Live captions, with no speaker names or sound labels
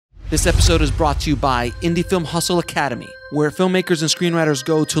This episode is brought to you by Indie Film Hustle Academy, where filmmakers and screenwriters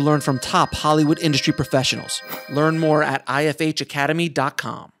go to learn from top Hollywood industry professionals. Learn more at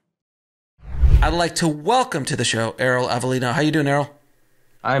ifhacademy.com. I'd like to welcome to the show Arel Avellino. How you doing, Arel?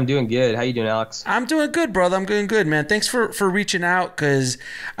 I'm doing good. How you doing, Alex? I'm doing good, brother. I'm doing good, man. Thanks for reaching out, because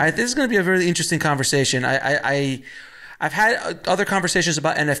this is going to be a very interesting conversation. I've had other conversations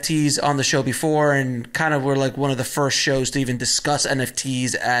about NFTs on the show before, and kind of were like one of the first shows to even discuss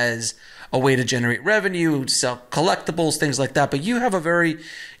NFTs as a way to generate revenue, sell collectibles, things like that. But you have a very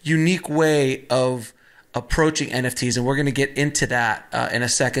unique way of approaching NFTs, and we're going to get into that in a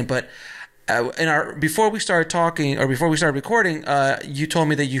second. But before we started recording, you told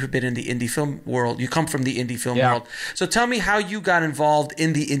me that you have been in the indie film world. You come from the indie film world. So tell me how you got involved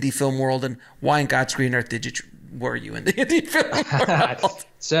in the indie film world, and why in God's green earth were you in the indie film world?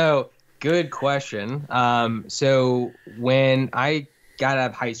 So, good question. So when I got out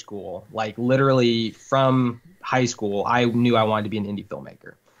of high school, like literally from high school, I knew I wanted to be an indie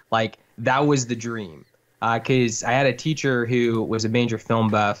filmmaker. Like that was the dream. Because I had a teacher who was a major film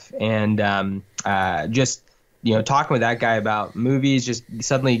buff, and just talking with that guy about movies just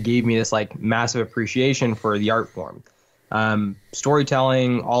suddenly gave me this like massive appreciation for the art form.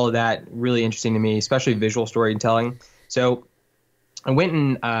 Storytelling, all of that really interesting to me, especially visual storytelling. So I went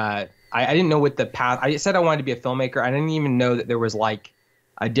and I didn't know what the path. I said I wanted to be a filmmaker. I didn't even know that there was like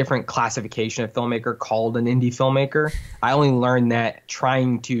a different classification of filmmaker called an indie filmmaker. I only learned that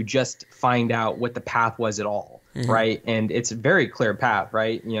trying to just find out what the path was at all, right? And it's a very clear path,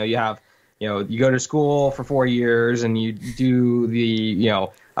 right? You have, you go to school for 4 years and you do the,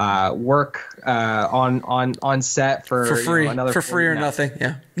 work on set for free, another for free or nothing,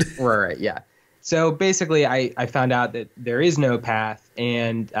 yeah. Right, yeah. So basically, I found out that there is no path,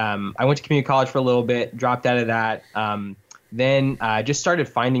 and I went to community college for a little bit, dropped out of that. Then just started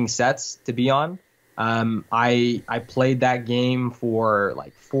finding sets to be on. I played that game for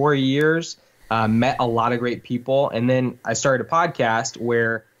like 4 years, met a lot of great people, and then I started a podcast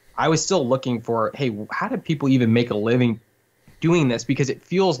where I was still looking for, hey, how do people even make a living doing this? Because it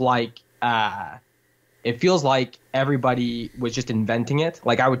feels like everybody was just inventing it.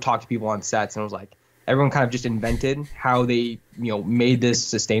 Like I would talk to people on sets, and it was like everyone kind of just invented how they made this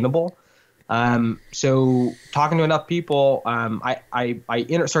sustainable. So talking to enough people, I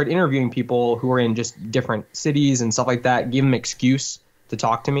started interviewing people who were in just different cities and stuff like that, give them an excuse to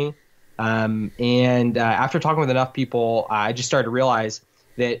talk to me. And after talking with enough people, I just started to realize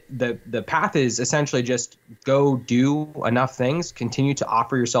that the path is essentially just go do enough things, continue to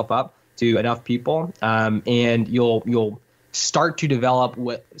offer yourself up to enough people, and you'll start to develop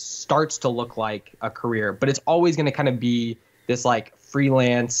what starts to look like a career. But it's always going to kind of be this like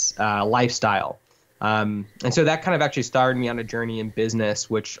freelance lifestyle. And so that kind of actually started me on a journey in business,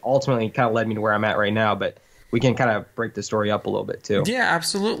 which ultimately kind of led me to where I'm at right now. But we can kind of break the story up a little bit too. Yeah,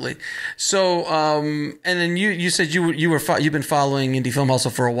 absolutely. So, and then you said you've been following Indie Film Hustle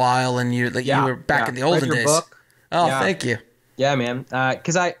for a while, and you were back in the olden days. Book. Oh, yeah. Thank you. Yeah, man.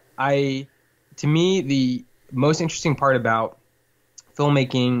 Because to me, the most interesting part about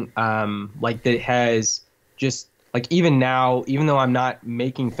filmmaking, like that has just like even now, even though I'm not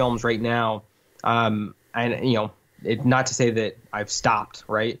making films right now, and not to say that I've stopped,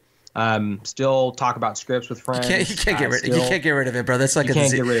 right? Still talk about scripts with friends. You can't get rid of it, bro. That's like you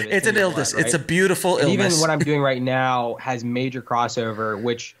can't get rid of it. It's an illness. Right? It's a beautiful illness. Even what I'm doing right now has major crossover,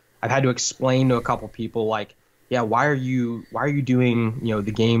 which I've had to explain to a couple people. Like, yeah, why are you doing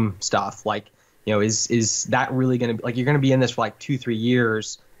the game stuff? Like, is that really going to be like you're going to be in this for like 2-3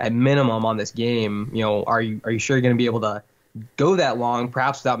 years at minimum on this game? Are you sure you're going to be able to go that long,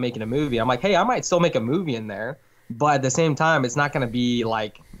 perhaps without making a movie? I'm like, hey, I might still make a movie in there. But at the same time, it's not going to be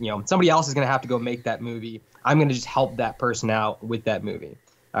like, somebody else is going to have to go make that movie. I'm going to just help that person out with that movie,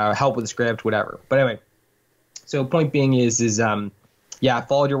 help with the script, whatever. But anyway, so point being is I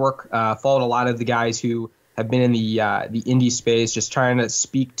followed your work, followed a lot of the guys who have been in the indie space, just trying to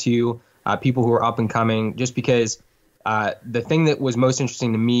speak to people who are up and coming, just because the thing that was most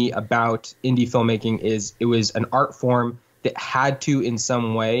interesting to me about indie filmmaking is it was an art form that had to in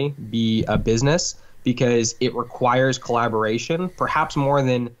some way be a business, because it requires collaboration, perhaps more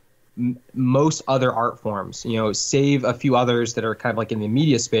than most other art forms. Save a few others that are kind of like in the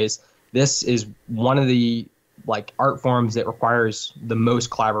media space. This is one of the like art forms that requires the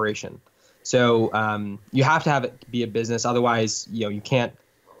most collaboration. So you have to have it be a business, otherwise you can't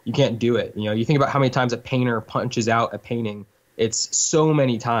do it. You think about how many times a painter punches out a painting. It's so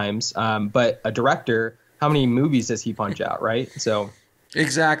many times. But a director, how many movies does he punch out, right? So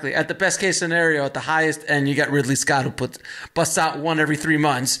Exactly. At the best case scenario, at the highest end, you got Ridley Scott who busts out one every 3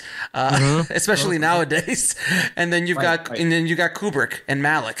 months, especially nowadays. And then and then you got Kubrick and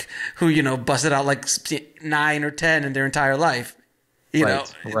Malick, who busted out like 9 or 10 in their entire life. You know,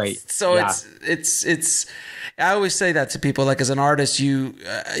 So it's. I always say that to people. Like as an artist,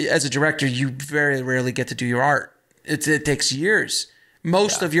 as a director, you very rarely get to do your art. It takes years.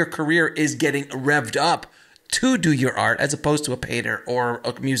 Most of your career is getting revved up to do your art, as opposed to a painter or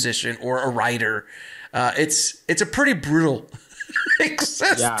a musician or a writer. It's a pretty brutal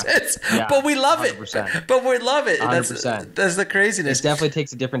existence, but we love 100%. It. But we love it. 100%. That's the craziness. It definitely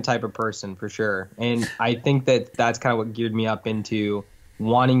takes a different type of person for sure, and I think that's kind of what geared me up into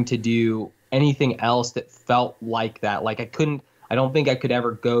wanting to do anything else that felt like that. Like I don't think I could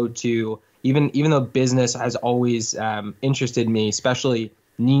ever go to even though business has always interested me, especially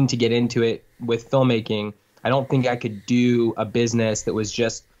needing to get into it with filmmaking. I don't think I could do a business that was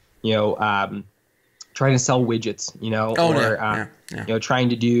just, trying to sell widgets, trying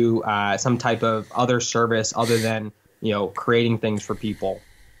to do some type of other service other than, creating things for people.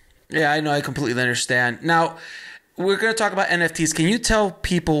 Yeah, I know. I completely understand. Now, we're going to talk about NFTs. Can you tell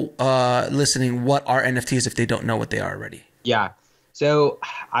people listening what are NFTs if they don't know what they are already? Yeah. So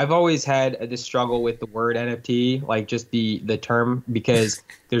I've always had this struggle with the word NFT, like just the term, because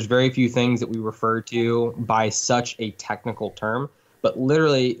there's very few things that we refer to by such a technical term. But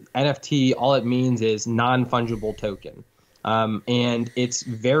literally, NFT, all it means is non-fungible token. And it's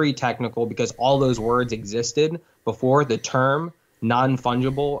very technical because all those words existed before. The term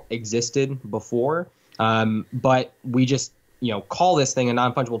non-fungible existed before. But we just, call this thing a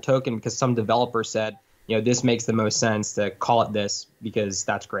non-fungible token because some developer said, this makes the most sense to call it this because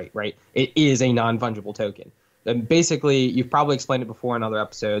that's great, right? It is a non-fungible token. And basically, you've probably explained it before in other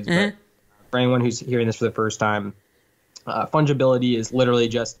episodes, but for anyone who's hearing this for the first time, fungibility is literally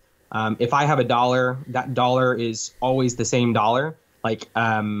just if I have $1, that dollar is always the same dollar. Like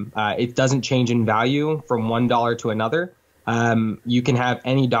it doesn't change in value from $1 to another. You can have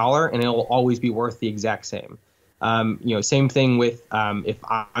any dollar and it'll always be worth the exact same. Same thing with if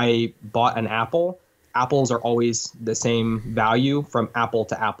I bought an apple. Apples are always the same value from apple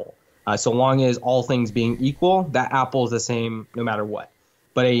to apple. So long as all things being equal, that apple is the same no matter what.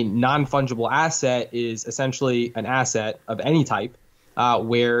 But a non-fungible asset is essentially an asset of any type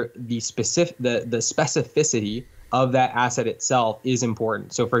where the specificity of that asset itself is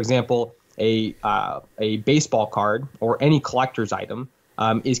important. So, for example, a baseball card or any collector's item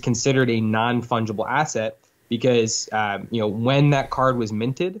is considered a non-fungible asset because when that card was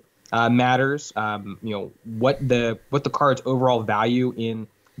minted, matters. What the card's overall value in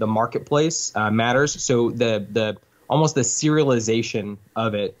the marketplace matters. So the almost the serialization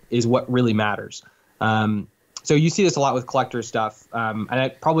of it is what really matters. So you see this a lot with collector stuff,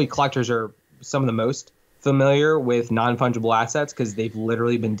 and probably collectors are some of the most familiar with non-fungible assets because they've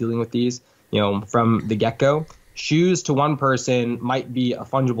literally been dealing with these, from the get-go. Shoes to one person might be a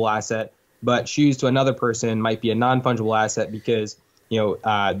fungible asset, but shoes to another person might be a non-fungible asset because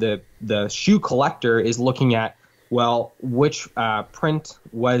the shoe collector is looking at, well, which print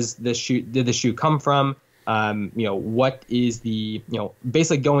was the shoe? Did the shoe come from? What is the,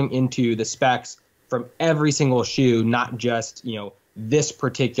 basically going into the specs from every single shoe, not just, this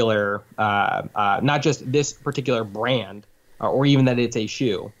particular, not just this particular brand, or even that it's a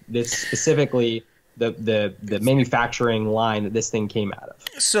shoe. This specifically the manufacturing line that this thing came out of.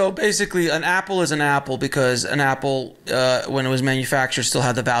 So basically, an apple is an apple because an apple, when it was manufactured, still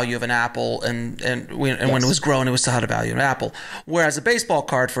had the value of an apple, and when it was grown, it was still had the value of an apple. Whereas a baseball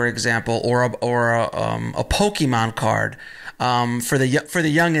card, for example, or a Pokemon card, for the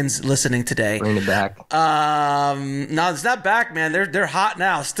youngins listening today, bring it back. No, it's not back, man. They're hot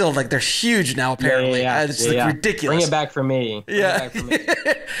now. Still, like they're huge now. Apparently, it's ridiculous. Bring it back for me.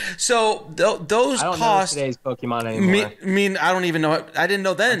 So those I don't cost know today's Pokemon anymore. I don't even know it. I didn't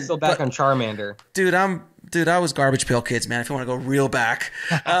know then. I'm still back on Charmander. Dude, I was Garbage Pail Kids, man. If you want to go real back.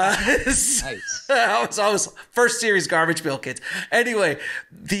 Nice. I was first series Garbage Pail Kids. Anyway,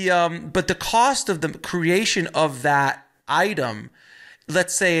 but the cost of the creation of that item,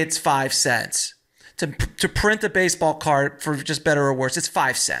 let's say it's 5 cents. To print a baseball card, for just better or worse, it's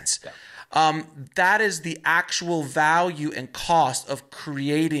 5 cents. Yeah. That is the actual value and cost of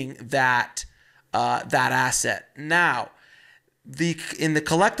creating that asset. Now, in the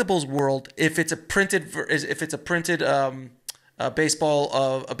collectibles world, if it's a printed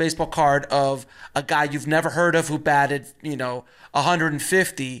baseball card of a guy you've never heard of who batted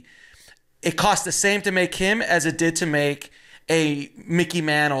 150, it costs the same to make him as it did to make a Mickey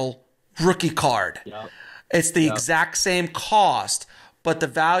Mantle rookie card. Yep. It's the exact same cost, but the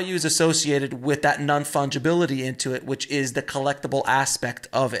value is associated with that non-fungibility into it, which is the collectible aspect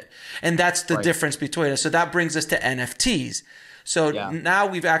of it. And that's the difference between us. So that brings us to NFTs. So now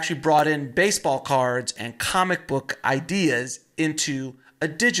we've actually brought in baseball cards and comic book ideas into a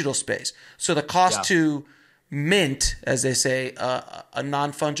digital space. So the cost to mint, as they say, a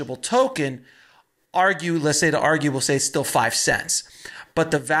non-fungible token, we'll say it's still 5 cents.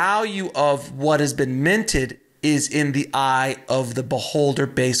 But the value of what has been minted is in the eye of the beholder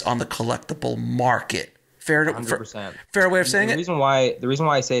based on the collectible market. Fair 100%. Fair way of saying the reason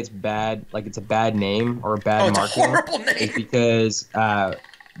why I say it's bad, like it's a bad name or a bad marketing, it's a horrible name, is because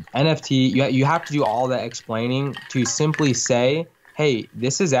NFT, you have to do all that explaining to simply say, hey,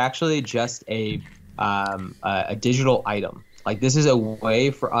 this is actually just a digital item. Like, this is a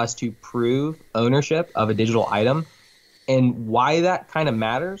way for us to prove ownership of a digital item. And why that kind of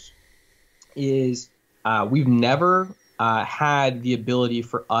matters is we've never had the ability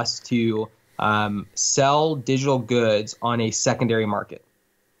for us to sell digital goods on a secondary market.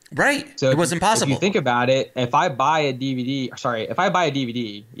 Right. So it was impossible. If you think about it, if I buy a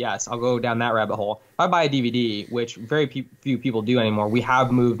DVD, yes, I'll go down that rabbit hole. If I buy a DVD, which very few people do anymore, we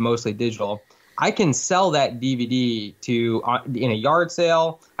have moved mostly digital. I can sell that DVD in a yard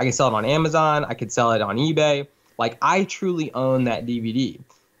sale. I can sell it on Amazon. I could sell it on eBay. Like, I truly own that DVD.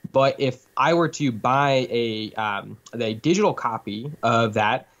 But if I were to buy a digital copy of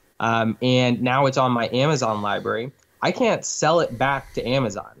that, and now it's on my Amazon library, I can't sell it back to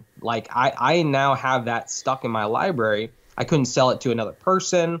Amazon. Like, I now have that stuck in my library. I couldn't sell it to another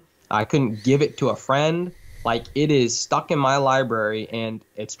person. I couldn't give it to a friend. Like, it is stuck in my library and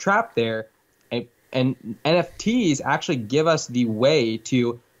it's trapped there. And NFTs actually give us the way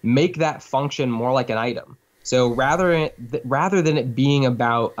to make that function more like an item. So rather than it being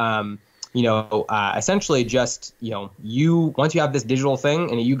about, essentially just, once you have this digital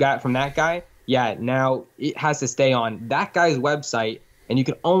thing and you got it from that guy, now it has to stay on that guy's website, and you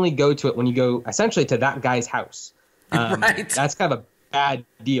can only go to it when you go essentially to that guy's house. Right. That's kind of a bad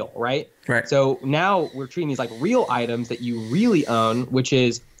deal, right? Right. So now we're treating these like real items that you really own, which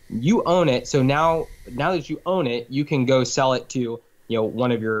is you own it. So now that you own it, you can go sell it to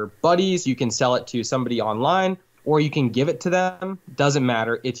one of your buddies. You can sell it to somebody online, or you can give it to them. Doesn't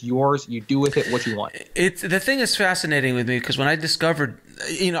matter. It's yours. You do with it what you want. The thing is fascinating with me because when I discovered,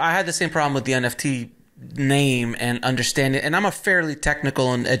 I had the same problem with the NFT name and understanding, and I'm a fairly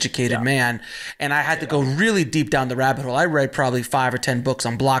technical and educated man, and I had to go really deep down the rabbit hole. I read probably 5 or 10 books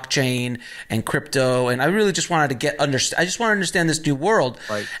on blockchain and crypto, and I really just wanted to I just want to understand this new world.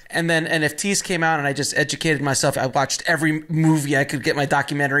 Right. And then NFTs came out, and I just educated myself. I watched every movie I could get my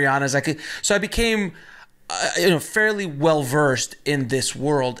documentary on as I could, so I became fairly well versed in this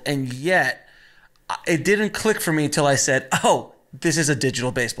world, and yet it didn't click for me until I said, "Oh, this is a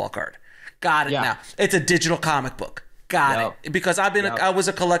digital baseball card." Got it now. It's a digital comic book. Got it. Because I was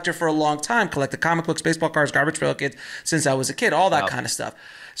a collector for a long time, collected comic books, baseball cards, Garbage Pail Kids since I was a kid, all that kind of stuff.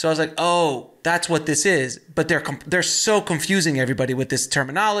 So I was like, oh, that's what this is. But they're so confusing everybody with this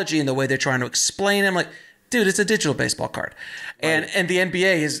terminology and the way they're trying to explain it. I'm like, dude, it's a digital baseball card. Right. And the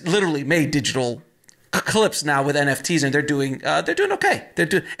NBA has literally made digital clips now with NFTs, and they're doing okay.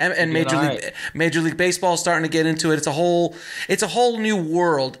 And Major League Baseball is starting to get into it. It's a whole new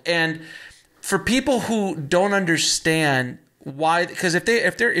world. And for people who don't understand why, because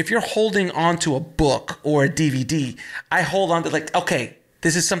if you're holding on to a book or a DVD, I hold on to like, okay,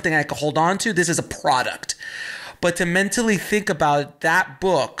 this is something I can hold on to. This is a product. But to mentally think about that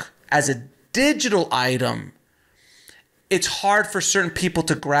book as a digital item, it's hard for certain people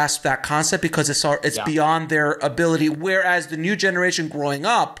to grasp that concept because it's beyond their ability. Whereas the new generation growing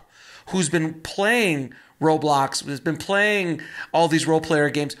up, who's been playing Roblox, who's been playing all these role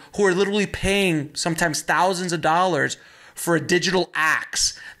player games, who are literally paying sometimes thousands of dollars for a digital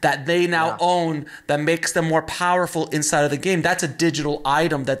axe that they now own that makes them more powerful inside of the game. That's a digital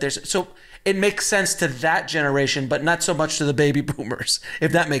item so it makes sense to that generation, but not so much to the baby boomers,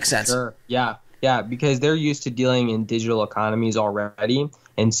 if that makes sense. Sure. Yeah, because they're used to dealing in digital economies already.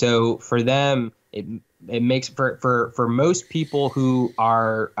 And so for them, it makes for most people who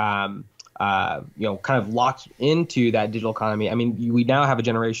are kind of locked into that digital economy. I mean, we now have a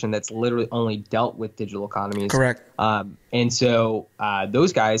generation that's literally only dealt with digital economies. Correct. And so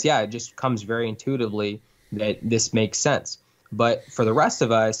those guys, it just comes very intuitively that this makes sense. But for the rest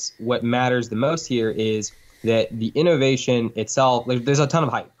of us, what matters the most here is that the innovation itself, there's a ton of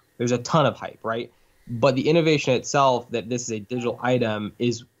hype. There's a ton of hype, right? But the innovation itself, that this is a digital item,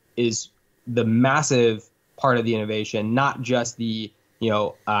 is the massive part of the innovation, not just the,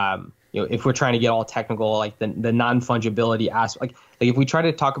 if we're trying to get all technical, like the non-fungibility aspect. Like if we try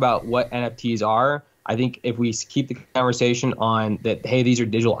to talk about what NFTs are, I think if we keep the conversation on that, hey, these are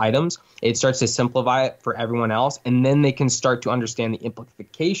digital items, it starts to simplify it for everyone else. And then they can start to understand the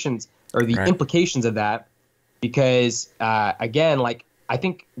implications of that. Because again, like I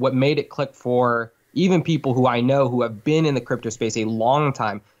think what made it click for even people who I know who have been in the crypto space a long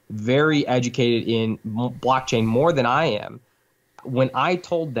time, very educated in blockchain more than I am, when I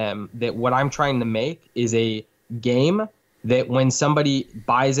told them that what I'm trying to make is a game that when somebody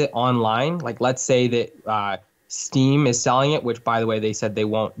buys it online, like let's say that Steam is selling it, which by the way they said they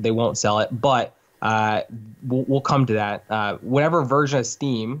won't sell it, but we'll come to that. Whatever version of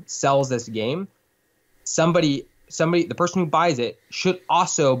Steam sells this game, somebody, the person who buys it should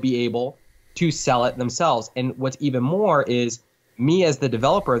also be able to sell it themselves. And what's even more is me as the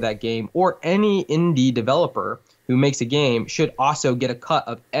developer of that game, or any indie developer who makes a game, should also get a cut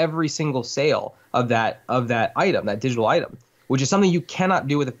of every single sale of that item, that digital item, which is something you cannot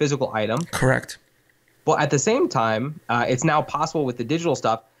do with a physical item. Correct. But at the same time, it's now possible with the digital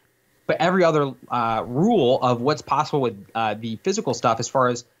stuff. But every other rule of what's possible with the physical stuff, as far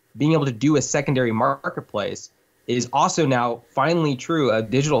as being able to do a secondary marketplace, is also now finally true of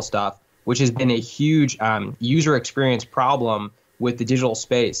digital stuff, which has been a huge user experience problem with the digital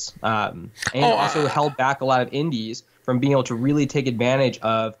space, and also held back a lot of indies from being able to really take advantage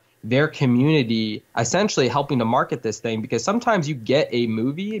of their community, essentially helping to market this thing. Because sometimes you get a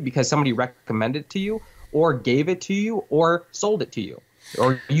movie because somebody recommended it to you, or gave it to you, or sold it to you.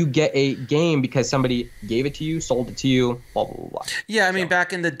 Or you get a game because somebody gave it to you, sold it to you, blah, blah, blah, blah. Yeah, I mean,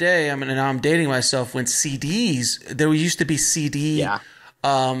 back in the day, I mean, now I'm dating myself, when CDs, there used to be CD,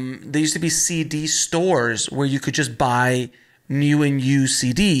 there used to be CD stores where you could just buy new and used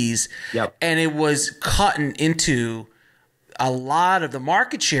CDs. Yep. And it was cutting into a lot of the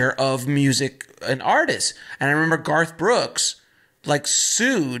market share of music and artists. And I remember Garth Brooks like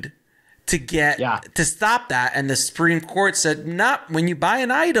sued to get to stop that, and the Supreme Court said, "Not when you buy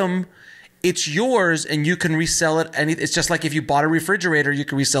an item, it's yours and you can resell it." And it's just like if you bought a refrigerator, you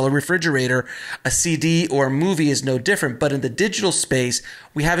can resell a refrigerator. A CD or a movie is no different. But in the digital space,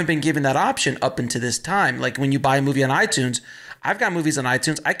 we haven't been given that option up until this time. Like when you buy a movie on iTunes, I've got movies on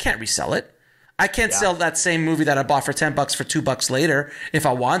iTunes, I can't resell it. I can't sell that same movie that I bought for $10 for $2 later if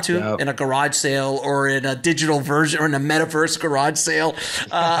I want to in a garage sale, or in a digital version, or in a metaverse garage sale,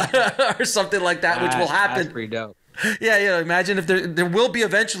 or something like that, which will happen. That's pretty dope. Yeah. Imagine if there will be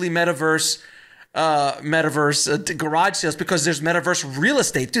eventually metaverse garage sales, because there's metaverse real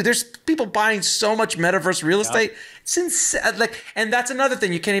estate, dude. There's people buying so much metaverse real estate. It's insane. Like, and that's another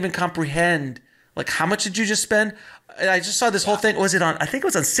thing you can't even comprehend. Like, how much did you just spend? I just saw this whole thing. Was it on? I think it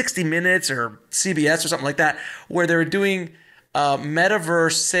was on 60 Minutes or CBS or something like that, where they were doing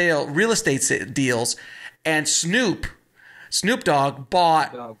metaverse real estate deals, and Snoop Dogg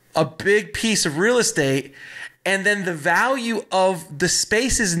bought a big piece of real estate, and then the value of the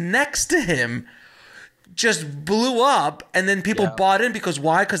spaces next to him just blew up, and then people bought in because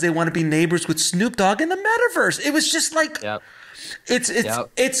why? Because they want to be neighbors with Snoop Dogg in the metaverse. It was just like.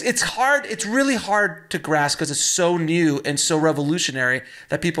 It's hard. It's really hard to grasp because it's so new and so revolutionary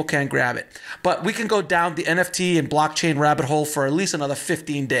that people can't grab it. But we can go down the NFT and blockchain rabbit hole for at least another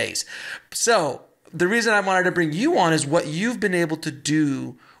 15 days. So the reason I wanted to bring you on is what you've been able to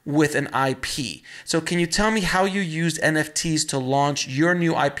do with an IP. So can you tell me how you used NFTs to launch your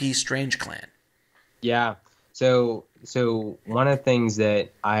new IP, Strange Clan? Yeah. So one of the things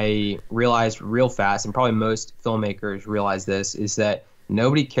that I realized real fast, and probably most filmmakers realize this, is that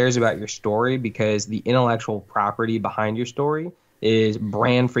nobody cares about your story because the intellectual property behind your story is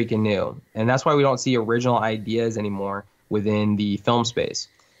brand freaking new. And that's why we don't see original ideas anymore within the film space.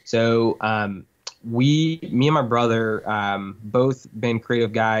 So me and my brother, both been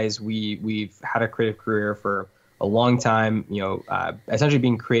creative guys. We've had a creative career for a long time, essentially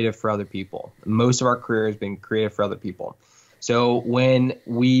being creative for other people. Most of our career has been creative for other people. So when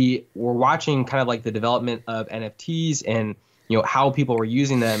we were watching kind of like the development of NFTs and, how people were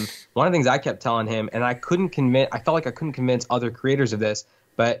using them, one of the things I kept telling him, and I felt like I couldn't convince other creators of this,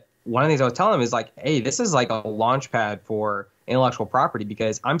 but one of the things I was telling him is like, hey, this is like a launch pad for intellectual property,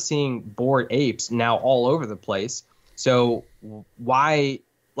 because I'm seeing Bored Apes now all over the place. So why...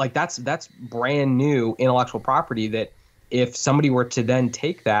 Like that's brand new intellectual property that if somebody were to then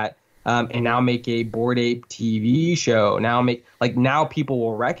take that and now make a Bored Ape TV show, now people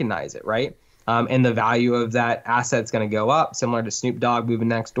will recognize it, right? And the value of that asset's going to go up, similar to Snoop Dogg moving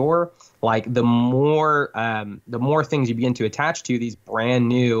next door. Like the more things you begin to attach to these brand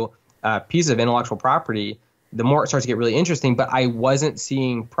new pieces of intellectual property, the more it starts to get really interesting. But I wasn't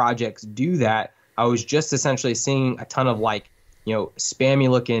seeing projects do that. I was just essentially seeing a ton of like spammy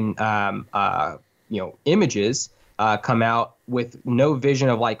looking images come out with no vision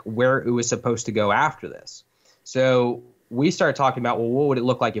of like where it was supposed to go after this. So we started talking about, well, what would it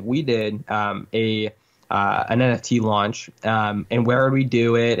look like if we did an NFT launch, and where would we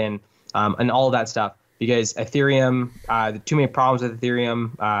do it, and all of that stuff. Because Ethereum, the too many problems with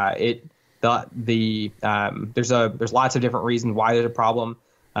Ethereum. There's lots of different reasons why there's a problem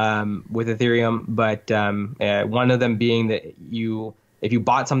with Ethereum, but one of them being that if you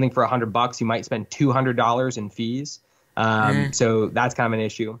bought something for $100, you might spend $200 in fees. So that's kind of an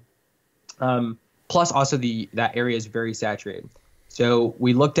issue. Plus, also that area is very saturated. So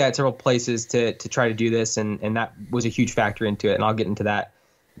we looked at several places to try to do this, and that was a huge factor into it, and I'll get into that.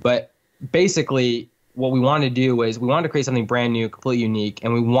 But basically, what we wanted to do was we wanted to create something brand new, completely unique,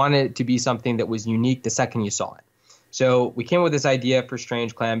 and we wanted it to be something that was unique the second you saw it. So we came up with this idea for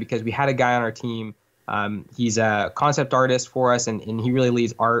Strange Clan because we had a guy on our team. He's a concept artist for us, and he really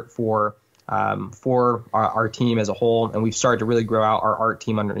leads art for our team as a whole, and we've started to really grow out our art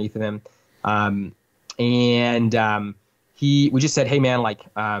team underneath of him. We just said, hey man, like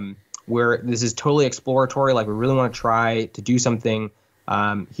this is totally exploratory. Like we really want to try to do something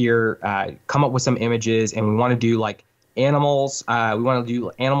here, come up with some images, and we want to do like animals. We want to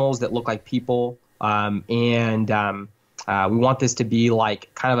do animals that look like people, and we want this to be like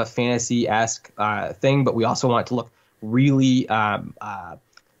kind of a fantasy-esque thing, but we also want it to look really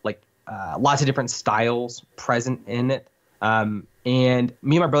lots of different styles present in it. And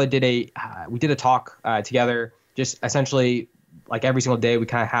me and my brother did a talk together, just essentially like every single day we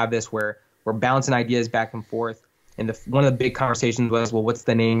kind of have this where we're bouncing ideas back and forth. And one of the big conversations was, well, what's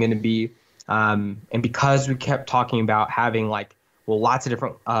the name going to be? And because we kept talking about having lots of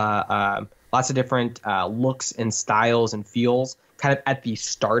different looks and styles and feels kind of at the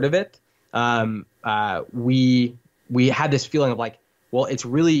start of it, we had this feeling of like, well, it's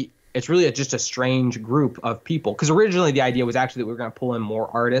really just a strange group of people. Because originally the idea was actually that we were going to pull in more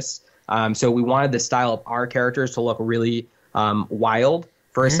artists. So we wanted the style of our characters to look really wild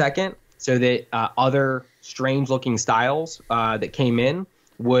for a second, so that other strange-looking styles that came in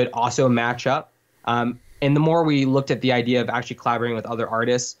would also match up. And the more we looked at the idea of actually collaborating with other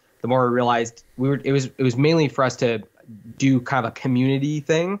artists, the more we realized it was mainly for us to do kind of a community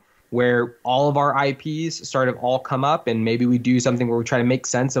thing where all of our IPs sort of all come up, and maybe we do something where we try to make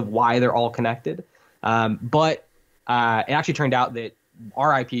sense of why they're all connected. But it actually turned out that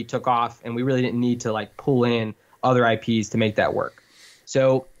our IP took off, and we really didn't need to like pull in other IPs to make that work.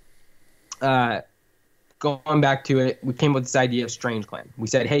 So going back to it, we came up with this idea of Strange Clan. We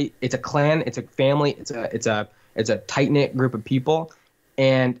said, hey, it's a clan, it's a family, it's a tight-knit group of people,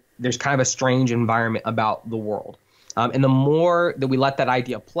 and there's kind of a strange environment about the world. And the more that we let that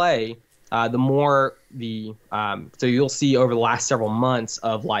idea play, the more so you'll see over the last several months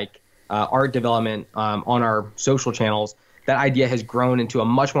of art development on our social channels, that idea has grown into a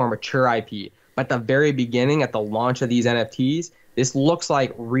much more mature IP. But at the very beginning, at the launch of these NFTs, this looks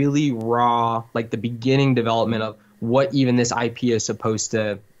like really raw, like the beginning development of what even this IP is supposed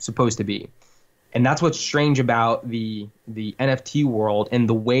to be. And that's what's strange about the NFT world and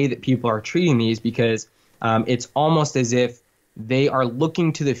the way that people are treating these, because it's almost as if they are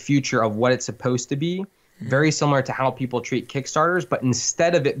looking to the future of what it's supposed to be, very similar to how people treat Kickstarters, but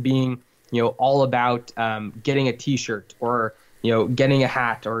instead of it being all about getting a T-shirt or getting a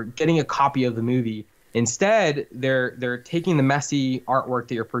hat or getting a copy of the movie, instead they're taking the messy artwork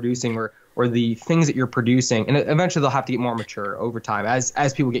that you're producing or the things that you're producing, and eventually they'll have to get more mature over time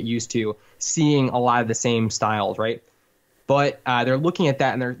as people get used to seeing a lot of the same styles, right? But they're looking at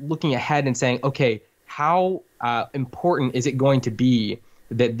that and they're looking ahead and saying, okay, how important is it going to be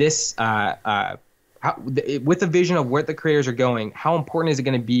that this with the vision of where the creators are going, how important is it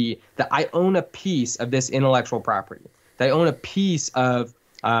going to be that I own a piece of this intellectual property, that I own a piece of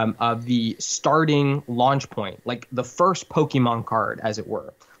the starting launch point, like the first Pokemon card, as it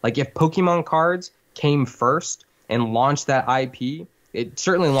were. Like if Pokemon cards came first and launched that IP, it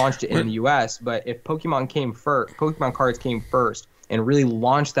certainly launched it in the US, but if Pokemon cards came first and really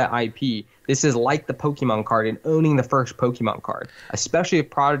launched that IP, this is like the Pokemon card and owning the first Pokemon card, especially if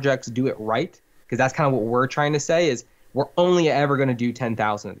projects do it right. Because that's kind of what we're trying to say is we're only ever going to do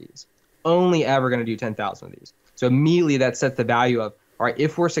 10,000 of these. Only ever going to do 10,000 of these. So immediately that sets the value of, all right,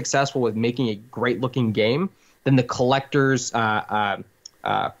 if we're successful with making a great looking game, then the collector's cards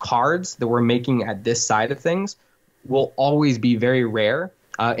that we're making at this side of things will always be very rare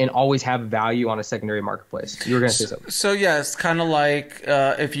and always have value on a secondary marketplace. You were going to say something. So yeah, it's kind of like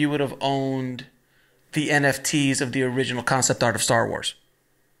if you would have owned the NFTs of the original concept art of Star Wars.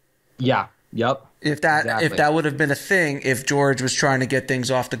 Yeah. Yep. If that would have been a thing, if George was trying to get things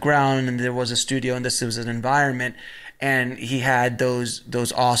off the ground and there was a studio and this was an environment and he had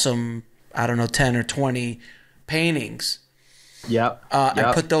those awesome, I don't know, 10 or 20 paintings. Yep.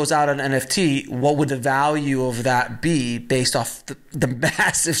 And put those out on NFT, what would the value of that be based off the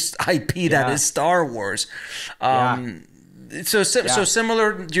massive IP that is Star Wars? So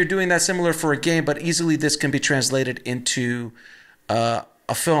similar, you're doing that similar for a game, but easily this can be translated into a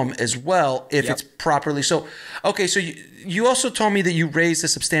film as well if it's properly. So, okay, so you also told me that you raised a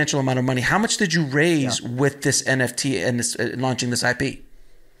substantial amount of money. How much did you raise with this NFT and this, launching this IP?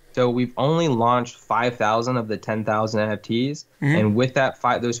 So we've only launched 5,000 of the 10,000 NFTs, and with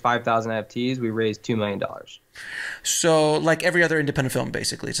those 5,000 NFTs, we raised $2 million. So, like every other independent film,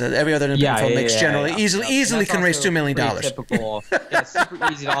 basically. So every other independent film makes generally easily can raise $2 million. Typical. It's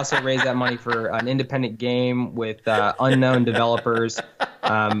super easy to also raise that money for an independent game with unknown developers.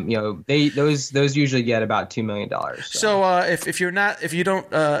 Those usually get about $2 million. So if you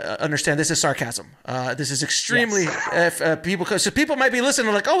don't understand, this is sarcasm. This is extremely people might be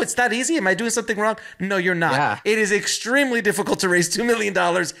listening like, oh, it's that easy. Am I doing something wrong? No, you're not. Yeah. It is extremely difficult to raise $2 million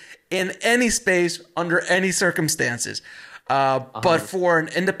in any space under any circumstances. But for an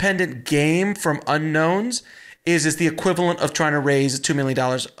independent game from unknowns is the equivalent of trying to raise $2 million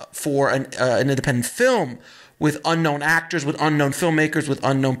for an independent film with unknown actors, with unknown filmmakers, with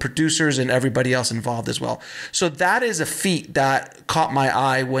unknown producers, and everybody else involved as well. So that is a feat that caught my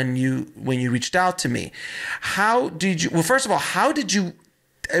eye when you reached out to me. How did you? Well, first of all, how did you?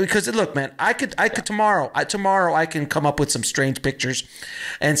 Because look, man, I could tomorrow I can come up with some strange pictures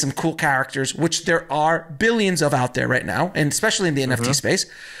and some cool characters, which there are billions of out there right now, and especially in the NFT space.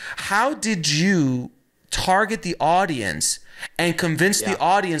 How did you target the audience and convince the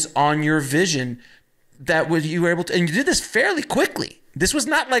audience on your vision that you were able to? And you did this fairly quickly. This was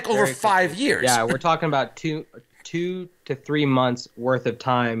not like over 5 years. Yeah, we're talking about two to 3 months worth of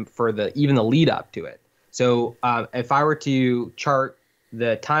time for even the lead up to it. So if I were to chart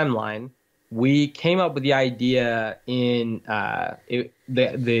the timeline, we came up with the idea in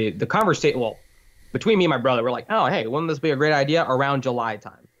the conversation. Well, between me and my brother, we're like, oh, hey, wouldn't this be a great idea around July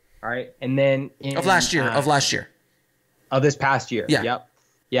time? All right, and then of last year, of this past year,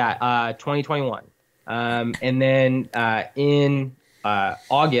 2021, and then in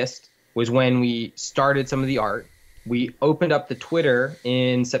August was when we started some of the art. We opened up the Twitter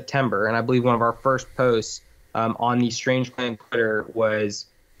in September, and I believe one of our first posts on the Strange Clan Twitter was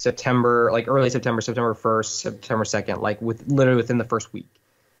September, like early September, September 1st, September 2nd, like literally within the first week.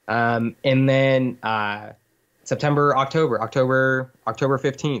 And then October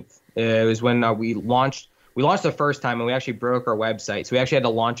 15th was when we launched. We launched the first time and we actually broke our website. So we actually had to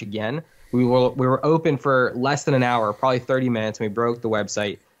launch again. We were open for less than an hour, probably 30 minutes, and we broke the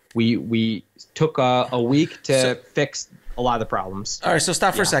website. We took a week to fix a lot of the problems. All right, so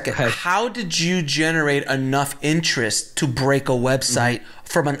stop for a second. How did you generate enough interest to break a website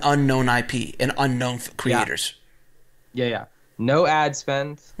from an unknown IP and unknown creators? Yeah. No ad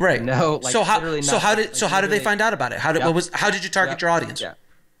spend. Right. No. Like, how did they find out about it? How did you target your audience?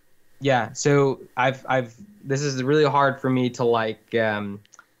 Yeah. So this is really hard for me to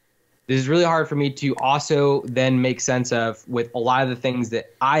this is really hard for me to also then make sense of with a lot of the things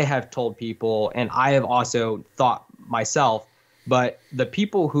that I have told people and I have also thought myself. But the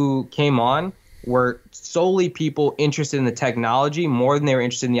people who came on were solely people interested in the technology more than they were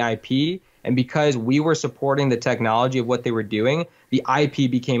interested in the IP. And because we were supporting the technology of what they were doing, the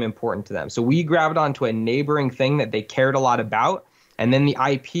IP became important to them. So we grabbed onto a neighboring thing that they cared a lot about, and then the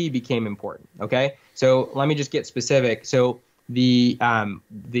IP became important. Okay, so let me just get specific. So the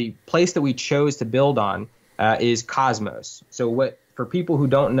place that we chose to build on is Cosmos. So for people who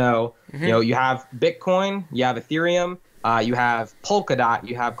don't know, you have Bitcoin, you have Ethereum, you have Polkadot,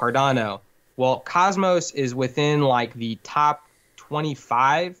 you have Cardano. Well, Cosmos is within like the top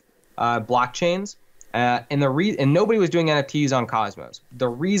 25 blockchains, and nobody was doing NFTs on Cosmos. The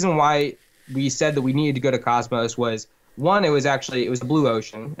reason why we said that we needed to go to Cosmos was, one, it was a blue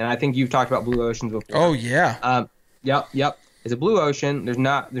ocean, and I think you've talked about blue oceans before. Oh yeah. Yep. It's a blue ocean. There's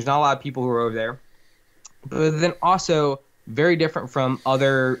not a lot of people who are over there, but then also very different from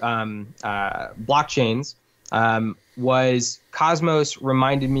other blockchains. Was Cosmos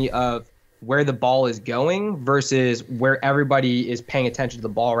reminded me of where the ball is going versus where everybody is paying attention to the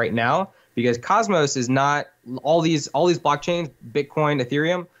ball right now, because Cosmos is not all these blockchains, Bitcoin,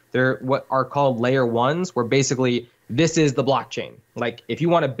 Ethereum, they're what are called layer ones, where basically this is the blockchain. Like if you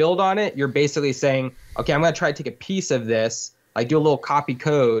want to build on it, you're basically saying, okay, I'm going to try to take a piece of this, like do a little copy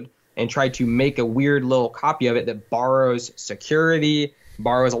code and try to make a weird little copy of it that borrows security,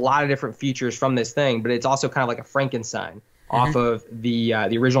 borrows a lot of different features from this thing, but it's also kind of like a Frankenstein off of the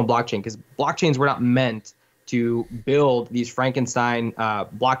original blockchain, because blockchains were not meant to build these Frankenstein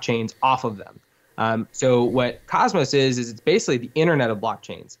blockchains off of them. So what Cosmos is it's basically the internet of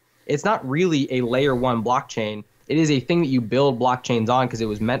blockchains. It's not really a layer 1 blockchain. It is a thing that you build blockchains on because it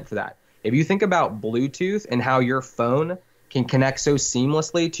was meant for that. If you think about Bluetooth and how your phone can connect so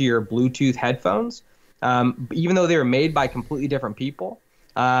seamlessly to your Bluetooth headphones, even though they were made by completely different people,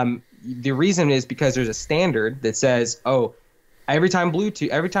 the reason is because there's a standard that says, oh, every time we're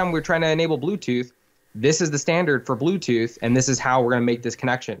trying to enable Bluetooth, this is the standard for Bluetooth, and this is how we're going to make this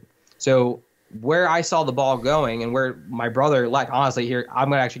connection. So where I saw the ball going, and where my brother, Lex, honestly, here, I'm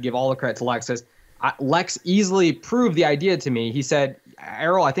going to actually give all the credit to Lex, because Lex easily proved the idea to me. He said,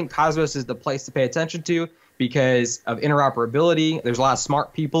 Arel, I think Cosmos is the place to pay attention to because of interoperability. There's a lot of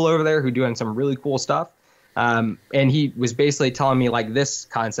smart people over there who are doing some really cool stuff. And he was basically telling me like this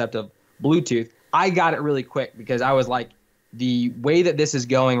concept of Bluetooth. I got it really quick because I was like, the way that this is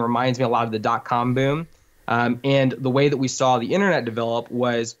going reminds me a lot of the .com boom. And the way that we saw the internet develop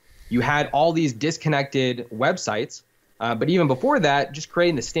was you had all these disconnected websites. But even before that, just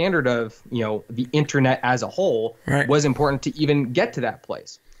creating the standard of, the internet as a whole was important to even get to that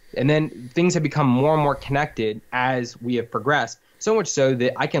place. And then things have become more and more connected as we have progressed, so much so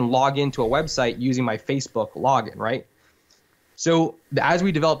that I can log into a website using my Facebook login, right? So as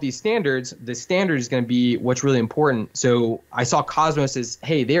we develop these standards, the standard is going to be what's really important. So I saw Cosmos as,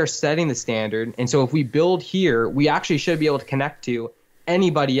 hey, they are setting the standard. And so if we build here, we actually should be able to connect to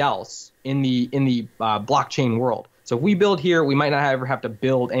anybody else in the blockchain world. So if we build here, we might not ever have to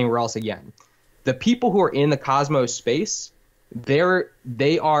build anywhere else again. The people who are in the Cosmos space,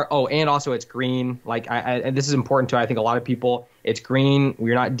 they are. Oh, and also it's green. Like, and this is important to, I think, a lot of people. It's green.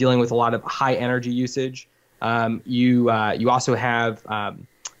 We're not dealing with a lot of high energy usage. You also have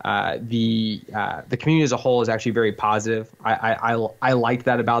the community as a whole is actually very positive. I like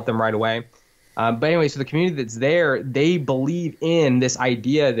that about them right away. But anyway, so the community that's there, they believe in this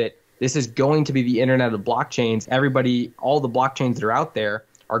idea that this is going to be the internet of blockchains. Everybody, all the blockchains that are out there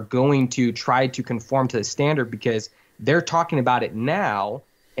are going to try to conform to the standard because they're talking about it now.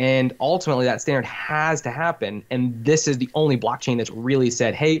 And ultimately, that standard has to happen. And this is the only blockchain that's really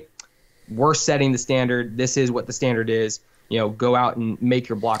said, hey, we're setting the standard. This is what the standard is. Go out and make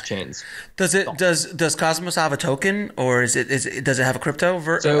your blockchains. Does Cosmos have a token, or does it have a crypto?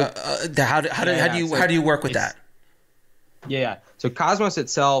 How do you work with that? Yeah. So Cosmos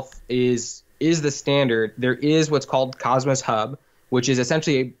itself is the standard. There is what's called Cosmos Hub, which is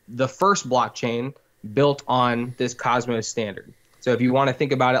essentially the first blockchain built on this Cosmos standard. So if you want to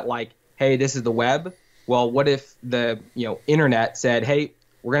think about it like, hey, this is the web. Well, what if the internet said, hey,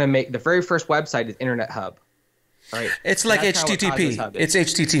 we're going to make the very first website is Internet Hub. Right. It's like HTTP. It's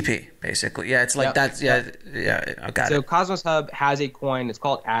HTTP basically. Yeah, it's like that's yeah. I got it. So Cosmos Hub has a coin. It's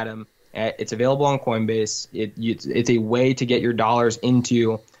called Atom. It's available on Coinbase. It's a way to get your dollars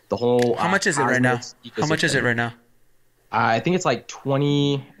into the whole. How much is it right now? How much is it right now? I think it's like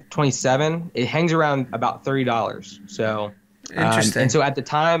 27. It hangs around about $30. So interesting. And so at the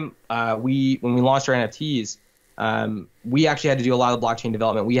time, when we launched our NFTs, we actually had to do a lot of blockchain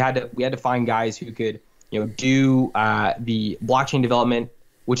development. We had to find guys who could do the blockchain development,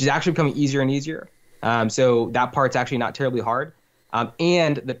 which is actually becoming easier and easier. So that part's actually not terribly hard.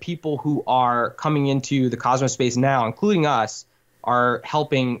 And the people who are coming into the Cosmos space now, including us, are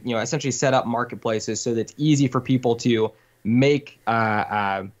helping essentially set up marketplaces so that it's easy for people to make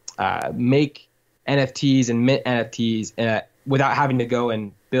NFTs and mint NFTs without having to go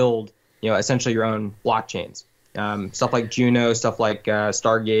and build essentially your own blockchains. Stuff like Juno, stuff like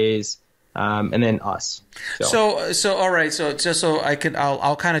Stargaze. And then us. So all right. So just so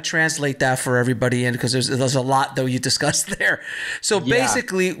I'll kind of translate that for everybody in, because there's a lot that you discussed there. So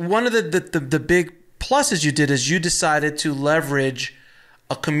basically, one of the big pluses you did is you decided to leverage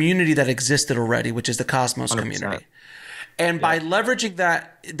a community that existed already, which is the Cosmos 100%. Community. And by leveraging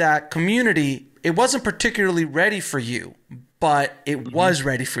that community, it wasn't particularly ready for you, but it was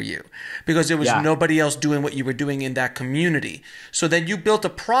ready for you because there was nobody else doing what you were doing in that community. So then you built a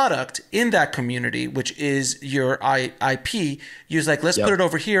product in that community, which is your IP. You was like, let's put it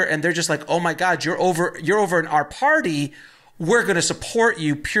over here. And they're just like, oh my God, you're over in our party. We're going to support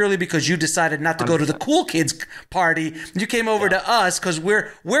you purely because you decided not to go to the cool kids party. You came over to us because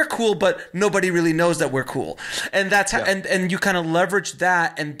we're cool, but nobody really knows that we're cool. And that's how, and you kind of leveraged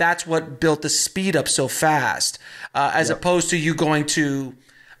that, and that's what built the speed up so fast, as opposed to you going to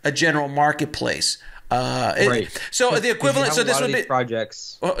a general marketplace. Right. So the equivalent. So this would be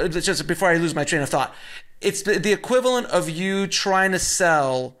projects. Just before I lose my train of thought. it's the equivalent of you trying to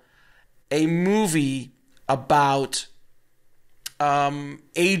sell a movie about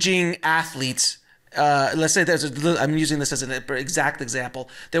aging athletes. Let's say I'm using this as an exact example.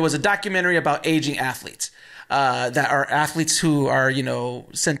 There was a documentary about aging athletes that are athletes who are,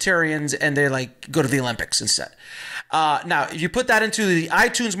 centurions, and they like go to the Olympics instead. Now, if you put that into the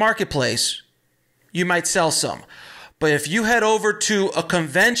iTunes marketplace, you might sell some. But if you head over to a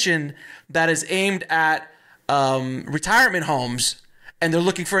convention that is aimed at retirement homes and they're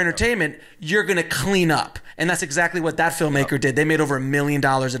looking for entertainment, you're going to clean up. And that's exactly what that filmmaker did. They made over $1 million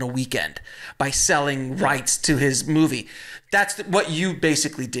in a weekend by selling rights to his movie. That's what you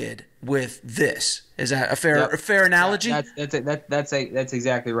basically did with this. Is that a fair analogy? That's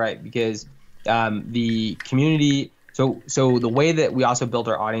exactly right, because the community. So the way that we also built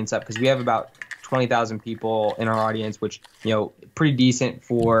our audience up, because we have about 20,000 people in our audience, which pretty decent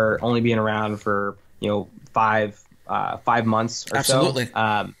for only being around for 5 months or Absolutely.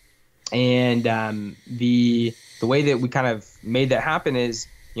 so. The way that we kind of made that happen is,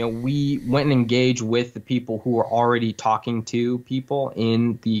 we went and engaged with the people who were already talking to people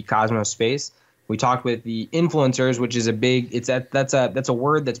in the Cosmos space. We talked with the influencers, which is that's a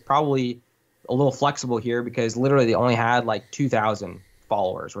word that's probably a little flexible here, because literally they only had like 2,000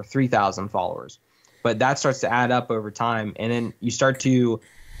 followers or 3,000 followers, but that starts to add up over time. And then you start to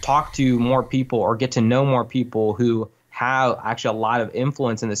talk to more people or get to know more people who have actually a lot of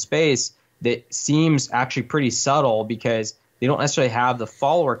influence in the space that seems actually pretty subtle, because they don't necessarily have the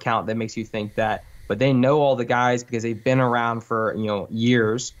follower count that makes you think that, but they know all the guys because they've been around for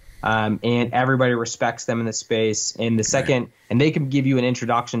years, and everybody respects them in the space. And the second, right. And they can give you an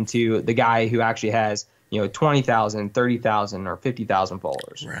introduction to the guy who actually has 20,000, 30,000, or 50,000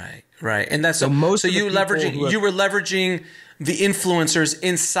 followers. Right. And that's so you were leveraging the influencers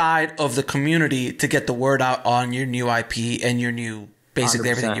inside of the community to get the word out on your new IP and your new, basically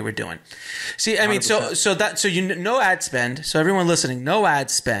 100%. Everything you were doing. See, I mean, 100%. No ad spend. So everyone listening, no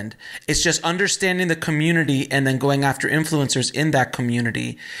ad spend. It's just understanding the community and then going after influencers in that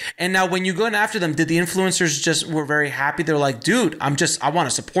community. And now when you going after them, did the influencers just were very happy? They're like, dude, I want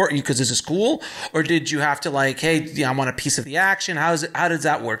to support you because this is cool. Or did you have to like, hey, I want a piece of the action? How does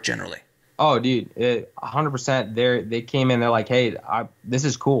that work generally? Oh, dude, 100%. They came in, they're like, hey, this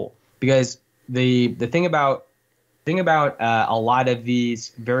is cool. Because the thing about a lot of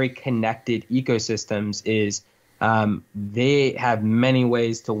these very connected ecosystems is they have many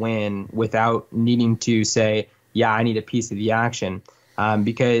ways to win without needing to say, yeah, I need a piece of the action.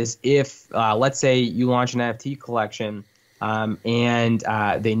 Because if, let's say you launch an NFT collection and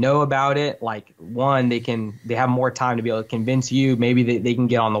they know about it, like they have more time to be able to convince you. Maybe they can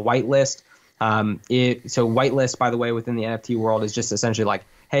get on the whitelist. So whitelist, by the way, within the NFT world is just essentially like,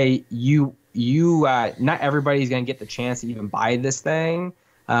 hey, not everybody's going to get the chance to even buy this thing.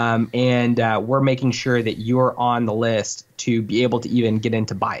 And we're making sure that you're on the list to be able to even get in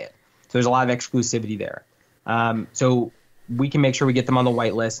to buy it. So there's a lot of exclusivity there. So we can make sure we get them on the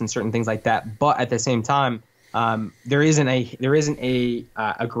whitelist and certain things like that. But at the same time, there isn't a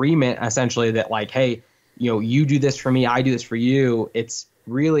agreement essentially that like, hey, you do this for me, I do this for you. It's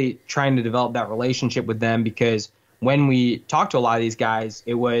really trying to develop that relationship with them, because when we talked to a lot of these guys,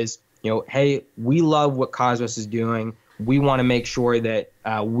 it was, hey, we love what Cosmos is doing. We want to make sure that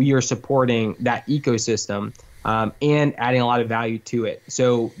we are supporting that ecosystem and adding a lot of value to it.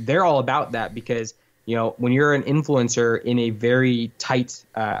 So they're all about that, because when you're an influencer in a very tight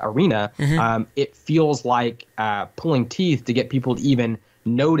arena, mm-hmm. It feels like pulling teeth to get people to even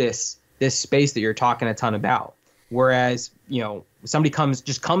notice this space that you're talking a ton about. Whereas, somebody comes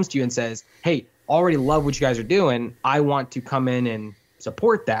to you and says, hey, already love what you guys are doing. I want to come in and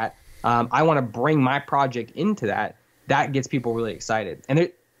support that. I want to bring my project into that. That gets people really excited.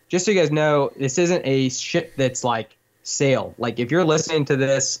 And just so you guys know, this isn't a ship that's like sailed. Like if you're listening to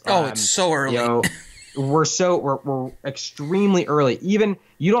this, it's so early. We're extremely early. Even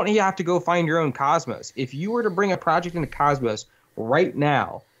you don't have to go find your own Cosmos. If you were to bring a project into Cosmos right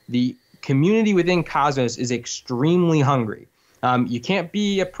now, the community within Cosmos is extremely hungry. You can't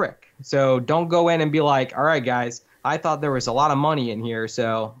be a prick. So don't go in and be like, all right, guys, I thought there was a lot of money in here,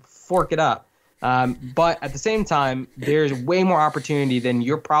 so fork it up. But at the same time, there's way more opportunity than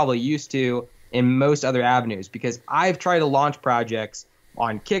you're probably used to in most other avenues, because I've tried to launch projects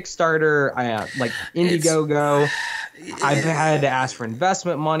on Kickstarter, like Indiegogo. I've had to ask for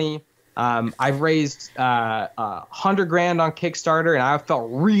investment money. I've raised $100,000 on Kickstarter, and I felt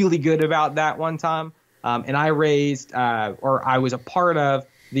really good about that one time. And I raised, or I was a part of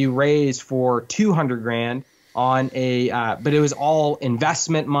the raise for $200,000. on but it was all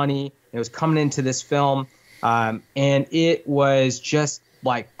investment money. It was coming into this film, and it was just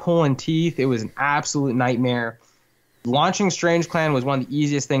like pulling teeth. It was an absolute nightmare. Launching Strange Clan was one of the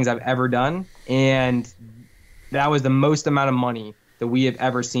easiest things I've ever done, and that was the most amount of money that we have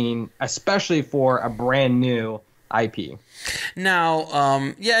ever seen, especially for a brand new IP.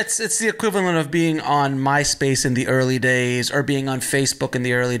 Now, it's the equivalent of being on MySpace in the early days, or being on Facebook in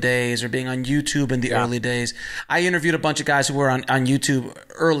the early days, or being on YouTube in the early days. I interviewed a bunch of guys who were on YouTube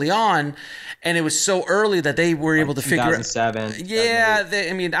early on, and it was so early that they were able to figure out. 2007. Yeah,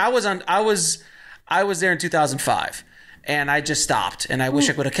 I was there in 2005. And I just stopped, and I wish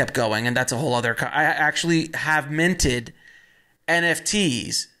I would have kept going. And that's a whole other. I actually have minted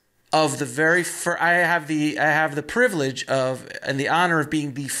NFTs of the very first. I have the privilege of and the honor of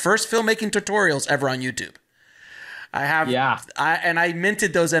being the first filmmaking tutorials ever on YouTube. I have. Yeah. I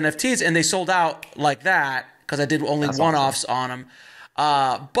minted those NFTs, and they sold out like that because I did only one-offs on them.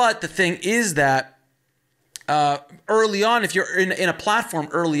 But the thing is that early on, if you're in a platform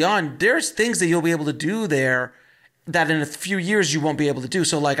early on, there's things that you'll be able to do there that in a few years you won't be able to do.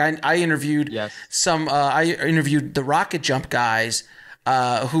 So like I interviewed I interviewed the Rocket Jump guys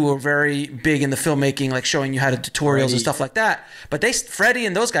who are very big in the filmmaking, like showing you how to tutorials and stuff like that. But Freddie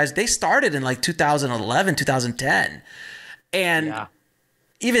and those guys, they started in like 2011, 2010. And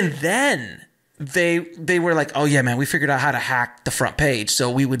even then they were like, oh yeah, man, we figured out how to hack the front page.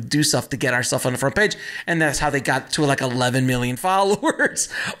 So we would do stuff to get our stuff on the front page. And that's how they got to like 11 million followers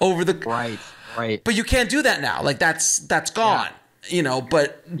over the... Right. But you can't do that now. Like that's gone. You know,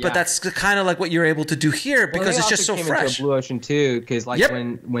 but that's kind of like what you're able to do here because it's just so fresh. Into Blue Ocean too, because like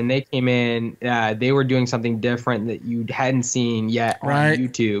when they came in, they were doing something different that you hadn't seen yet on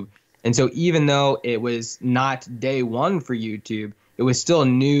YouTube. And so even though it was not day one for YouTube, it was still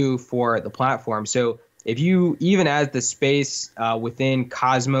new for the platform. So if you, even as the space within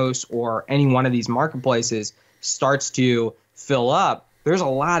Cosmos or any one of these marketplaces starts to fill up, there's a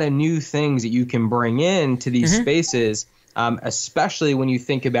lot of new things that you can bring in to these spaces, especially when you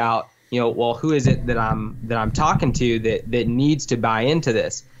think about, well, who is it that I'm talking to that needs to buy into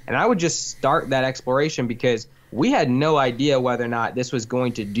this? And I would just start that exploration because we had no idea whether or not this was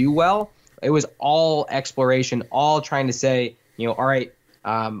going to do well. It was all exploration, all trying to say, all right,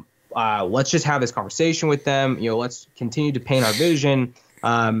 let's just have this conversation with them. Let's continue to paint our vision.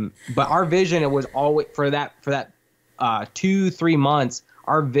 But our vision, it was always for that 2-3 months,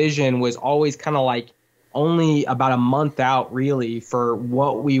 our vision was always kind of like only about a month out really for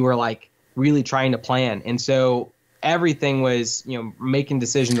what we were like really trying to plan. And so everything was, making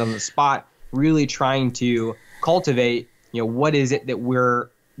decisions on the spot, really trying to cultivate, what is it that we're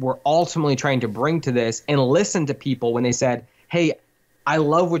ultimately trying to bring to this, and listen to people when they said, hey, I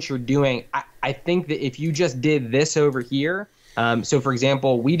love what you're doing. I think that if you just did this over here. So for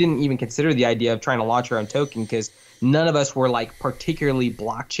example, we didn't even consider the idea of trying to launch our own token because none of us were like particularly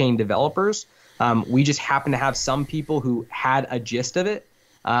blockchain developers. We just happened to have some people who had a gist of it.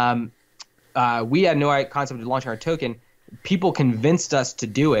 We had no concept of launching our token. People convinced us to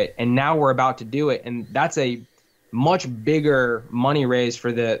do it, and now we're about to do it. And that's a much bigger money raise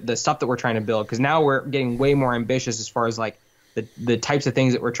for the stuff that we're trying to build, because now we're getting way more ambitious as far as like the types of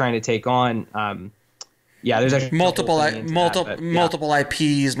things that we're trying to take on. There's actually multiple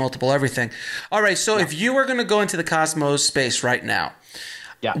IPs, multiple everything. All right, so if you were going to go into the Cosmos space right now,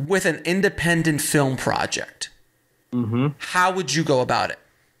 with an independent film project, how would you go about it?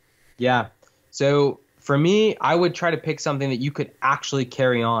 Yeah, so for me, I would try to pick something that you could actually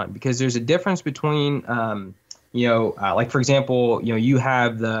carry on, because there's a difference between, like for example, you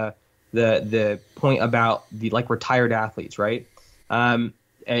have the point about the like retired athletes, right?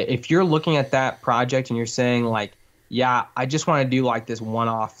 If you're looking at that project and you're saying like, I just want to do like this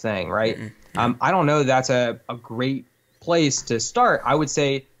one-off thing, right? I don't know that's a great place to start. I would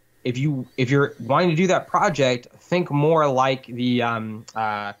say if you're wanting to do that project, think more like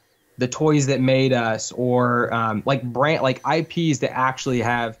the Toys That Made Us, or like brand, like IPs that actually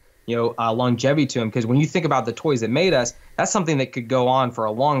have longevity to them. Because when you think about the Toys That Made Us, that's something that could go on for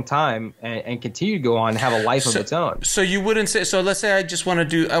a long time and continue to go on and have a life of its own. So you wouldn't say, so let's say I just want to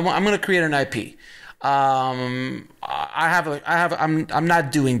do, I'm going to create an IP. I'm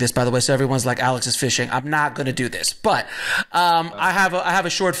not doing this, by the way. So everyone's like, Alex is fishing. I'm not going to do this, but I have a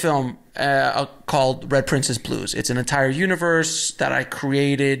short film called Red Princess Blues. It's an entire universe that I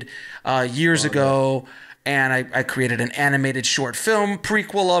created years ago. and I created an animated short film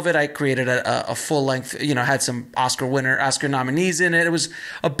prequel of it. I created a full length, had some Oscar nominees in it. It was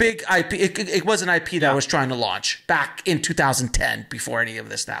a big IP. It was an IP that I was trying to launch back in 2010 before any of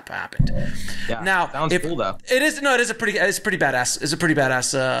this snap happened. Yeah, now, sounds cool though. It's a pretty badass. It's a pretty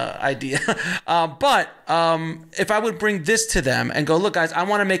badass idea. But if I would bring this to them and go, look, guys, I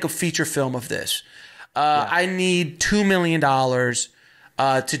want to make a feature film of this. I need $2 million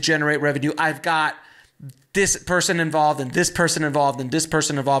to generate revenue. I've got this person involved and this person involved and this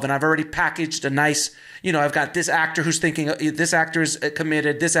person involved, and I've already packaged a nice, I've got this actor who's thinking this actor is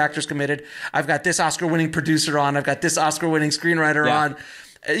committed, this actor's committed. I've got this Oscar-winning producer on. I've got this Oscar-winning screenwriter on,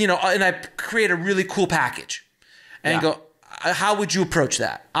 and I create a really cool package and go, how would you approach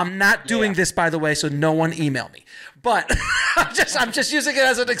that? I'm not doing this, by the way, so no one email me. But I'm just using it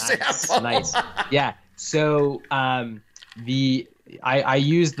as an example. Nice. Yeah. So I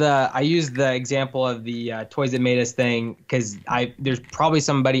use the example of the Toys That Made Us thing because there's probably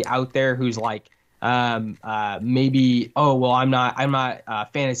somebody out there who's like maybe, oh well, I'm not a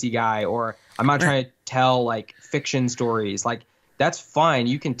fantasy guy, or I'm not trying to tell like fiction stories. Like, that's fine.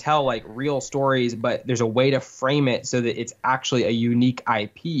 You can tell like real stories, but there's a way to frame it so that it's actually a unique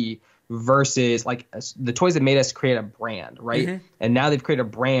IP versus like the Toys That Made Us create a brand, right? Mm-hmm. And now they've created a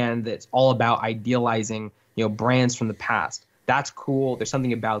brand that's all about idealizing, brands from the past. That's cool. There's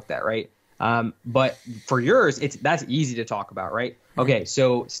something about that, right? But for yours, that's easy to talk about, right? Okay,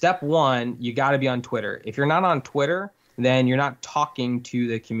 so step one, you got to be on Twitter. If you're not on Twitter, then you're not talking to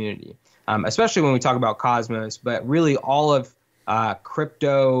the community, especially when we talk about Cosmos, but really all of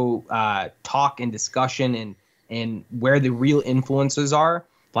crypto talk and discussion and where the real influences are,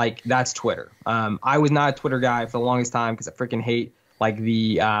 like that's Twitter. I was not a Twitter guy for the longest time because I freaking hate like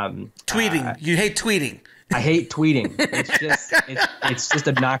the tweeting. You hate tweeting. I hate tweeting. It's just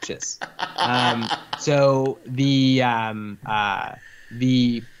obnoxious. So the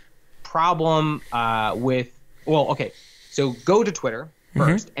problem so go to Twitter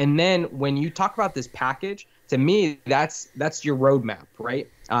first, and then when you talk about this package, to me that's your roadmap, right?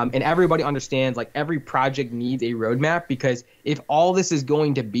 And everybody understands like every project needs a roadmap, because if all this is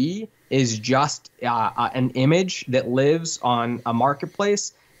going to be is just an image that lives on a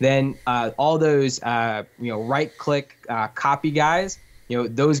marketplace, then all those right-click copy guys,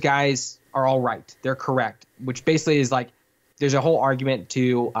 those guys are all right. They're correct, which basically is like there's a whole argument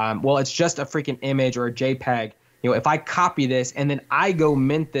to, well, it's just a freaking image or a JPEG. If I copy this and then I go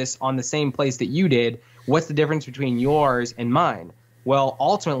mint this on the same place that you did, what's the difference between yours and mine? Well,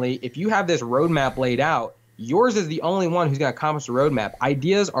 ultimately, if you have this roadmap laid out, yours is the only one who's going to accomplish the roadmap.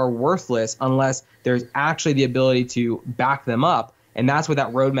 Ideas are worthless unless there's actually the ability to back them up. And that's what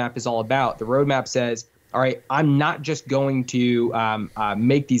that roadmap is all about. The roadmap says, all right, I'm not just going to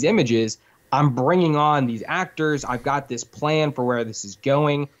make these images. I'm bringing on these actors. I've got this plan for where this is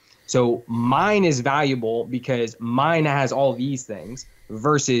going. So mine is valuable because mine has all these things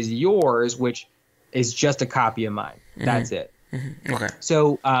versus yours, which is just a copy of mine. Mm-hmm. That's it. Mm-hmm. Okay.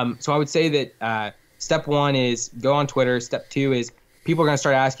 So I would say that step one is go on Twitter. Step two is people are going to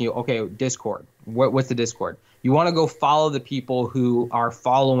start asking you, okay, Discord. What's the Discord? You want to go follow the people who are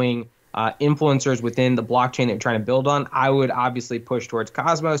following influencers within the blockchain that you're trying to build on. I would obviously push towards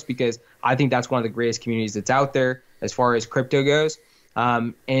Cosmos because I think that's one of the greatest communities that's out there as far as crypto goes.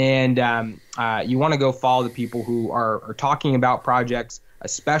 You want to go follow the people who are talking about projects,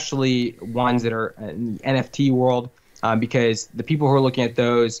 especially ones that are in the NFT world, because the people who are looking at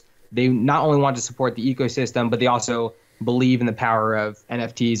those, they not only want to support the ecosystem, but they also believe in the power of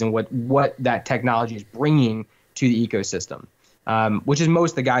NFTs and what that technology is bringing to the ecosystem, which is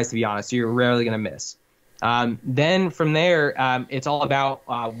most of the guys, to be honest. So you're rarely going to miss. Then from there, it's all about,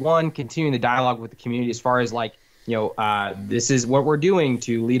 one, continuing the dialogue with the community as far as like, this is what we're doing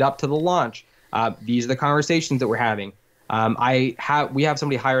to lead up to the launch. These are the conversations that we're having. We have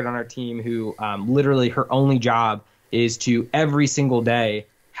somebody hired on our team who literally her only job is to every single day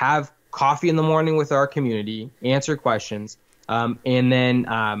have coffee in the morning with our community, answer questions, and then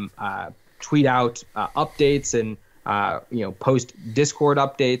tweet out updates and post Discord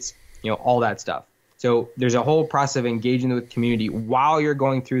updates, all that stuff. So there's a whole process of engaging with the community while you're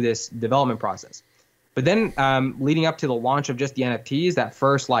going through this development process. But then leading up to the launch of just the NFTs, that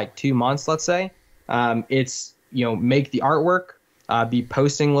first like 2 months, let's say, it's make the artwork, be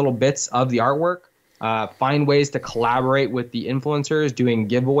posting little bits of the artwork, find ways to collaborate with the influencers, doing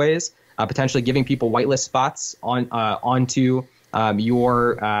giveaways, potentially giving people whitelist spots onto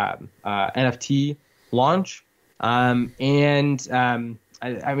your NFT launch. I mean,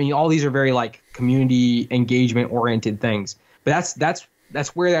 all these are very like community engagement oriented things. But that's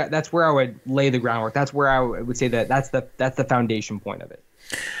that's where I would lay the groundwork. That's where I would say that's the foundation point of it.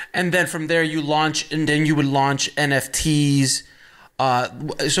 And then from there you launch, and then you would launch NFTs.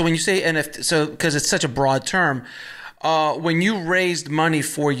 So when you say NFT, so because it's such a broad term, when you raised money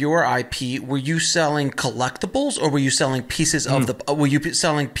for your IP, were you selling collectibles, or were you selling pieces of the? Were you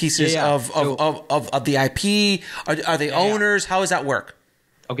selling pieces of the IP? Are they owners? How does that work?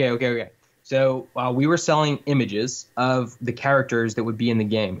 Okay. So we were selling images of the characters that would be in the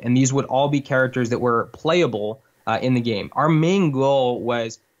game, and these would all be characters that were playable in the game. Our main goal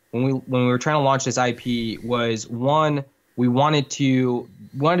was when we were trying to launch this IP was, one, we wanted to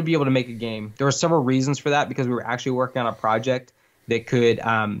be able to make a game. There were several reasons for that, because we were actually working on a project that could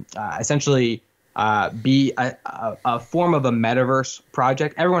essentially be a form of a metaverse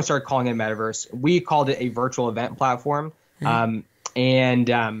project. Everyone started calling it metaverse. We called it a virtual event platform. We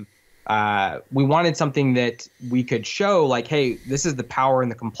wanted something that we could show, like, hey, this is the power and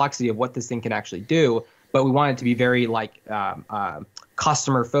the complexity of what this thing can actually do. But we wanted it to be very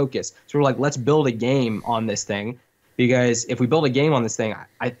customer focused. So we're like, let's build a game on this thing, because if we build a game on this thing,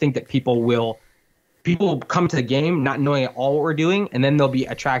 I think that people will come to the game not knowing at all what we're doing, and then they'll be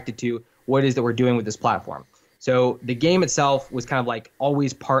attracted to what it is that we're doing with this platform. So the game itself was kind of like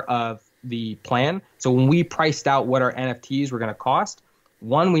always part of the plan. So when we priced out what our NFTs were going to cost,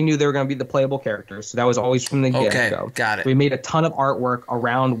 one, we knew they were going to be the playable characters. So that was always from the get-go. Got it. We made a ton of artwork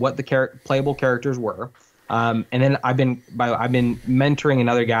around what the playable characters were. And then I've been mentoring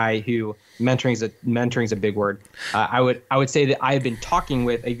another guy who mentoring's a big word. I would say that I have been talking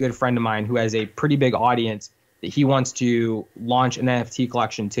with a good friend of mine who has a pretty big audience that he wants to launch an NFT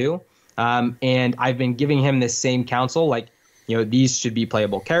collection too. And I've been giving him this same counsel, like, these should be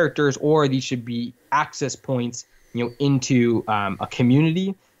playable characters, or these should be access points, into a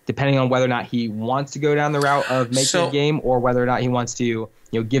community, depending on whether or not he wants to go down the route of making a game, or whether or not he wants to,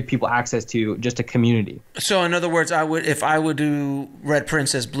 give people access to just a community. So in other words, if I would do Red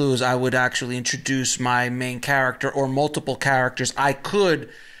Princess Blues, I would actually introduce my main character or multiple characters. I could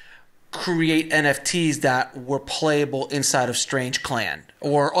create NFTs that were playable inside of Strange Clan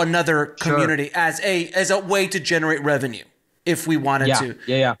or another community as a way to generate revenue if we wanted to.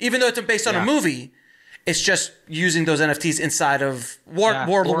 Yeah. Even though it's based on a movie, it's just using those NFTs inside of World of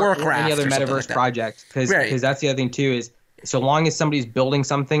Warcraft or any other metaverse project. Because that's the other thing too, is so long as somebody's building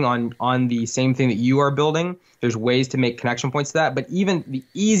something on the same thing that you are building, there's ways to make connection points to that. But even the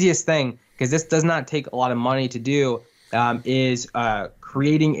easiest thing, because this does not take a lot of money to do, is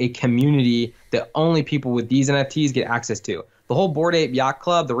creating a community that only people with these NFTs get access to. The whole Bored Ape Yacht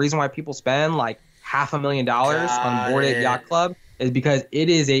Club, the reason why people spend like $500,000 on Bored Ape Yacht Club is because it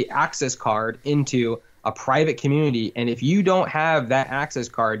is a access card into a private community, and if you don't have that access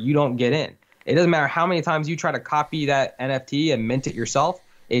card, you don't get in. It doesn't matter how many times you try to copy that NFT and mint it yourself.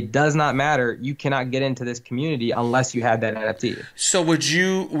 It does not matter. You cannot get into this community unless you have that NFT. So would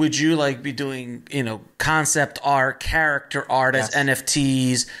you like be doing, concept art, character art as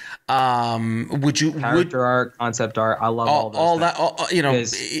NFTs? Would you character art, concept art? I love all those.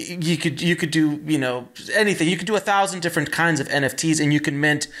 You could do anything. You could do 1,000 different kinds of NFTs, and you can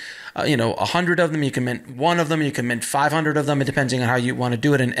mint 100 of them. You can mint one of them. You can mint 500 of them, depending on how you want to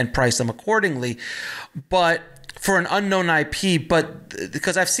do it, and price them accordingly. But for an unknown IP,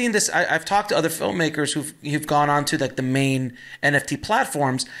 because I've seen this, I've talked to other filmmakers who've gone on to like the main NFT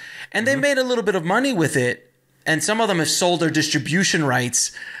platforms, and they made a little bit of money with it, and some of them have sold their distribution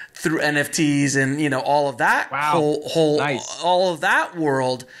rights through NFTs and all of that whole nice. All of that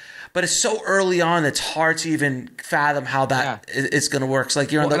world. But it's so early on, it's hard to even fathom how that is going to work. It's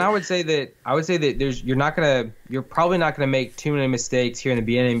like and I would say that you're probably not gonna make too many mistakes here in the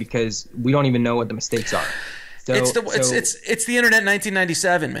beginning, because we don't even know what the mistakes are. So, it's the internet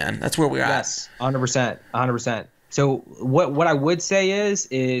 1997, man. That's where we're at. Yes, 100%. So what I would say is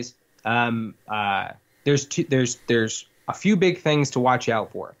there's a few big things to watch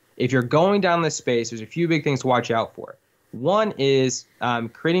out for. If you're going down this space, there's a few big things to watch out for. One is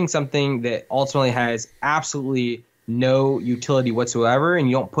creating something that ultimately has absolutely no utility whatsoever, and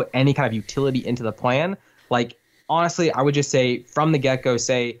you don't put any kind of utility into the plan. Like, honestly, I would just say from the get-go,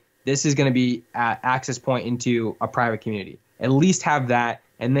 this is going to be an access point into a private community. At least have that.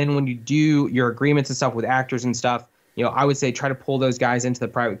 And then when you do your agreements and stuff with actors and stuff, I would say try to pull those guys into the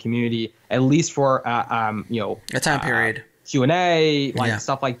private community, at least for, a time period. Q&A,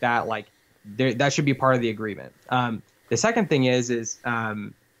 stuff like that. Like, that should be part of the agreement. The second thing is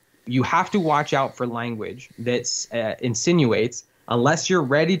you have to watch out for language that insinuates, unless you're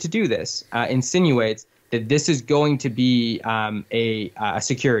ready to do this, insinuates that this is going to be a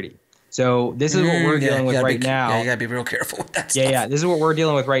security. So this is what we're dealing with right now. Yeah, you gotta be real careful with that stuff. Yeah. This is what we're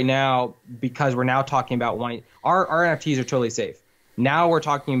dealing with right now because we're now talking about wanting our NFTs are totally safe. Now we're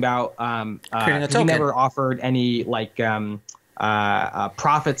talking about creating a token. we never offered any like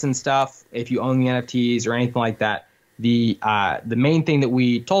profits and stuff if you own the NFTs or anything like that. The main thing that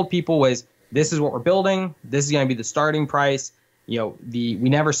we told people was this is what we're building. This is going to be the starting price. You know, we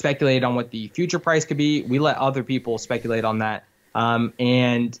never speculated on what the future price could be. We let other people speculate on that. But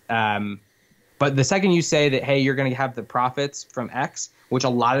the second you say that, hey, you're going to have the profits from X, which a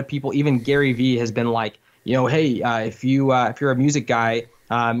lot of people, even Gary Vee has been like, you know, hey, if you're a music guy,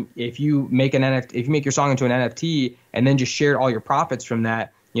 if you make an NFT, if you make your song into an NFT and then just share all your profits from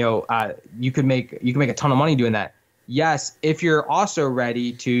that, you know, you could make a ton of money doing that. Yes, if you're also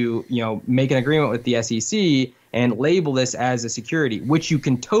ready to, you know, make an agreement with the SEC and label this as a security, which you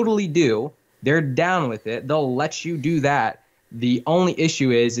can totally do. They're down with it. They'll let you do that. The only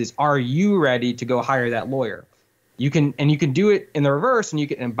issue is are you ready to go hire that lawyer? You can do it in the reverse,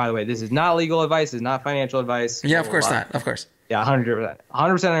 and by the way, this is not legal advice, this is not financial advice. Yeah, of course not. Of course. Yeah, 100%.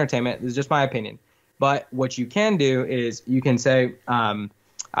 100% entertainment. This is just my opinion. But what you can do is you can say, I'm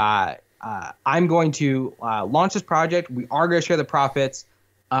going to launch this project. We are going to share the profits,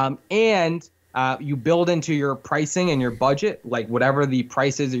 and you build into your pricing and your budget, like whatever the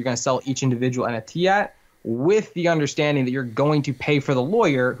price is that you're going to sell each individual NFT at, with the understanding that you're going to pay for the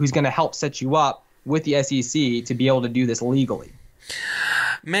lawyer who's going to help set you up with the SEC to be able to do this legally.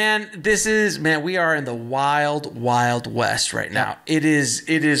 Man, we are in the wild, wild west right now. It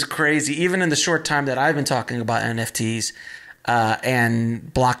is crazy. Even in the short time that I've been talking about NFTs,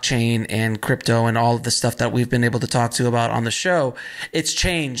 and blockchain and crypto and all of the stuff that we've been able to talk to about on the show, it's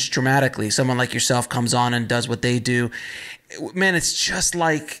changed dramatically. Someone like yourself comes on and does what they do. Man, it's just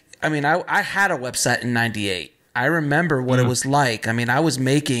like, I mean, I had a website in 98. I remember what it was like. I mean, I was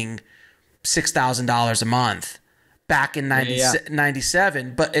making $6,000 a month back in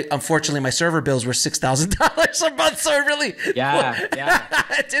 97, but unfortunately my server bills were $6,000 a month, so it really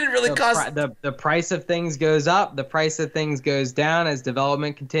it didn't really cost. The price of things goes up, the price of things goes down as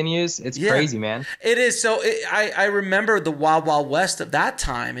development continues. It's crazy, man. It is. So I remember the wild, wild west of that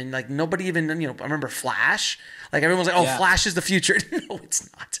time, and like nobody even, you know, I remember Flash. Like everyone's like, oh, Flash is the future. No, it's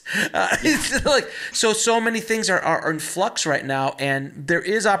not. It's like so many things are in flux right now, and there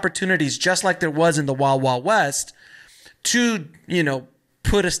is opportunities, just like there was in the wild, wild west, to, you know,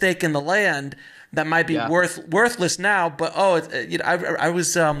 put a stake in the land that might be worthless now, but you know, I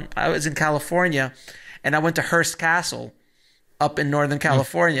was in California, and I went to Hearst Castle up in Northern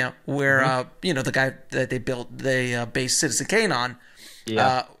California, where you know, the guy that they based Citizen Kane on,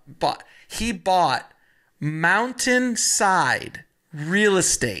 he bought mountainside real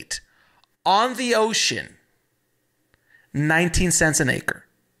estate on the ocean, 19 cents an acre.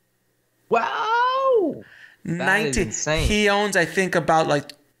 Wow. That is insane. He owns, I think, about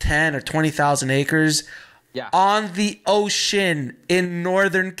like 10 or 20,000 acres on the ocean in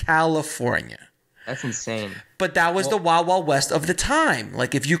Northern California. That's insane. But that was the wild, wild west of the time.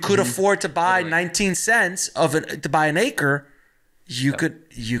 Like, if you could afford to buy 19 cents to buy an acre, you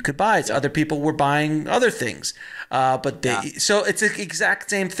could buy it. So other people were buying other things. So it's the exact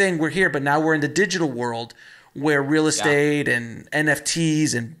same thing. We're here, but now we're in the digital world where real estate and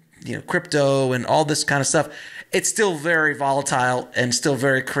NFTs and, you know, crypto and all this kind of stuff, it's still very volatile and still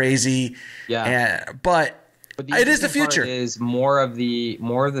very crazy. But it is the future. Is more of the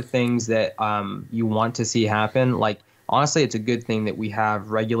things that you want to see happen. Like, honestly, it's a good thing that we have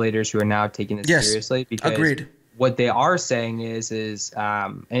regulators who are now taking this seriously. Because agreed. What they are saying is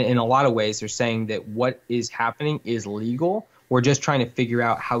in a lot of ways, they're saying that what is happening is legal. We're just trying to figure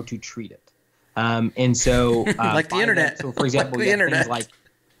out how to treat it. And so, like the internet. So, for example, like the internet.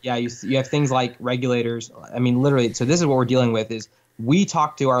 You have things like regulators. I mean, literally. So this is what we're dealing with. Is we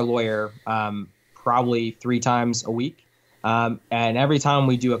talk to our lawyer probably 3 times a week, and every time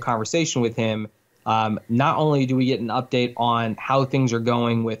we do a conversation with him, not only do we get an update on how things are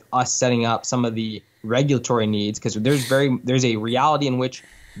going with us setting up some of the regulatory needs, because there's a reality in which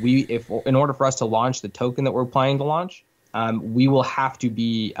in order for us to launch the token that we're planning to launch, we will have to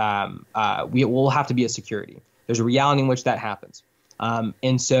be we will have to be a security. There's a reality in which that happens.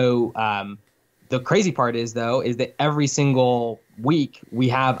 And so the crazy part is that every single week we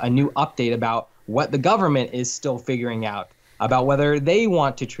have a new update about what the government is still figuring out about whether they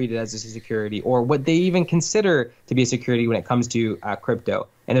want to treat it as a security or what they even consider to be a security when it comes to crypto.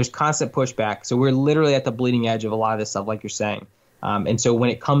 And there's constant pushback. So we're literally at the bleeding edge of a lot of this stuff, like you're saying. And so when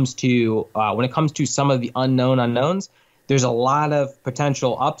it comes to some of the unknown unknowns, there's a lot of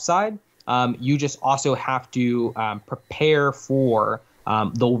potential upside. You just also have to prepare for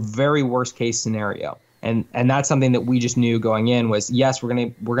the very worst case scenario. And that's something that we just knew going in was, yes, we're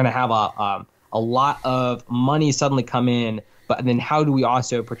gonna have a lot of money suddenly come in, but then how do we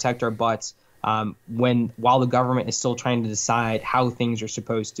also protect our butts while the government is still trying to decide how things are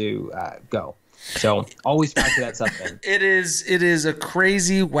supposed to go? So always factor that stuff in. It is a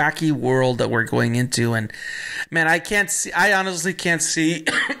crazy, wacky world that we're going into, and man, I honestly can't see,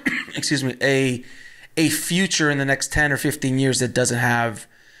 excuse me, a future in the next 10 or 15 years that doesn't have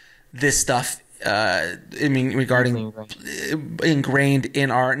this stuff. I mean, regarding ingrained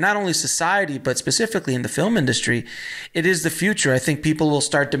in our not only society but specifically in the film industry, it is the future. I think people will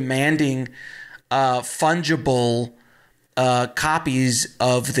start demanding fungible copies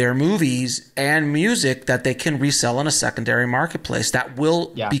of their movies and music that they can resell in a secondary marketplace. That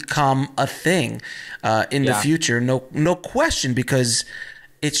will become a thing in the future, no question, because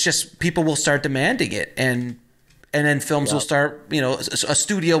it's just people will start demanding it, and then films will start, one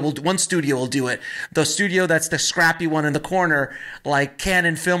studio will do it. The studio that's the scrappy one in the corner, like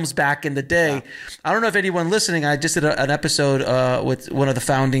Canon Films back in the day. Yeah. I don't know if anyone listening, I just did an episode with one of the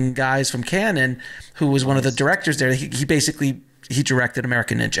founding guys from Canon, who was one of the directors there. He basically directed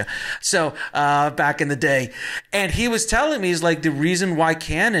American Ninja. So back in the day. And he was telling me, he's like, the reason why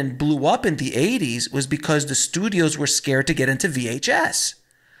Canon blew up in the 80s was because the studios were scared to get into VHS.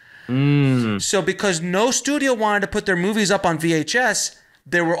 So because no studio wanted to put their movies up on VHS,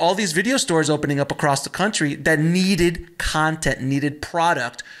 there were all these video stores opening up across the country that needed content, needed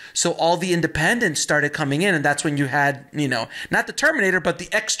product. So all the independents started coming in, and that's when you had, not the Terminator, but the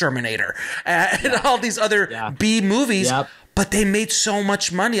Exterminator, and all these other B movies. Yep. But they made so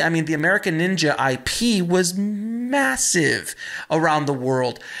much money. I mean, the American Ninja IP was massive around the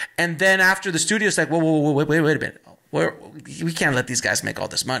world. And then after the studio's like, whoa, wait a minute. We can't let these guys make all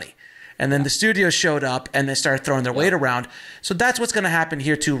this money. And then the studio showed up and they started throwing their weight around. So that's what's going to happen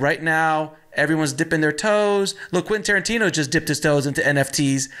here too. Right now, everyone's dipping their toes. Look, Quentin Tarantino just dipped his toes into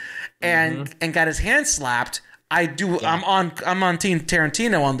NFTs and got his hand slapped. I'm on Team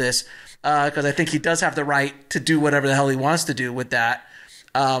Tarantino on this because I think he does have the right to do whatever the hell he wants to do with that.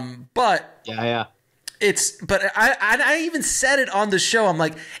 But I even said it on the show. I'm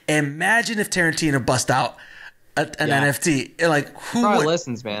like, imagine if Tarantino bust out an NFT. Like, who probably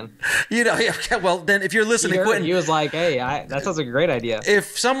listens, man? Well, then if you're listening, Quentin, he was like, hey, that sounds like a great idea.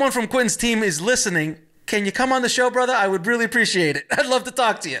 If someone from Quentin's team is listening, can you come on the show, brother? I would really appreciate it. I'd love to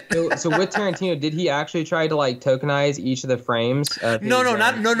talk to you. So with Tarantino, did he actually try to tokenize each of the frames?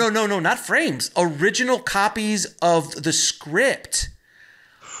 Not frames. Original copies of the script.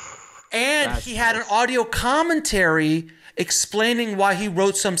 And he had an audio commentary explaining why he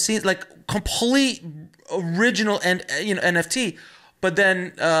wrote some scenes, like complete original and NFT. But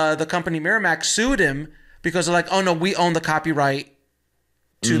then the company Miramax sued him because they're like, oh no, we own the copyright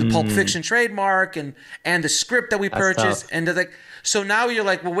to the Pulp Fiction trademark and the script that we purchased. And they're like, so now you're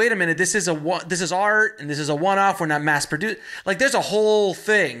like, well, wait a minute, this is art and this is a one-off. We're not mass produced. Like, there's a whole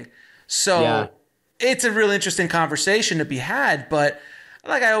thing. So it's a real interesting conversation to be had. But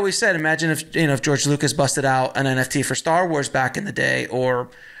like I always said, imagine if George Lucas busted out an NFT for Star Wars back in the day,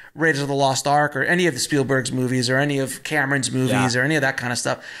 or Raiders of the Lost Ark, or any of the Spielberg's movies, or any of Cameron's movies, or any of that kind of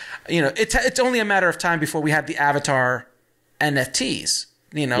stuff. It's only a matter of time before we have the Avatar NFTs.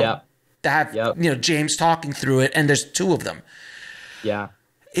 To have James talking through it, and there's two of them. Yeah.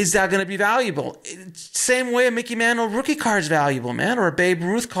 Is that going to be valuable? Same way a Mickey Mantle rookie card is valuable, man, or a Babe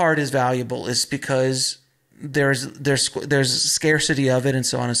Ruth card is valuable, is because there's scarcity of it and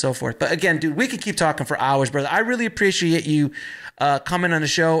so on and so forth. But again, dude, we could keep talking for hours, brother. I really appreciate you coming on the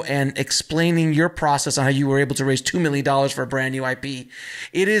show and explaining your process on how you were able to raise $2 million for a brand new IP.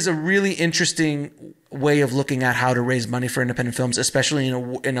 It is a really interesting way of looking at how to raise money for independent films, especially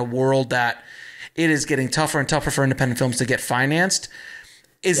in a world that it is getting tougher and tougher for independent films to get financed.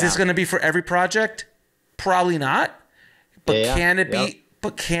 Is this going to be for every project? Probably not. But can it be?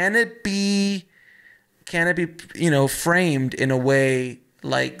 But can it be? Can it be, framed in a way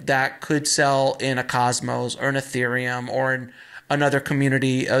like that could sell in a Cosmos or an Ethereum or in another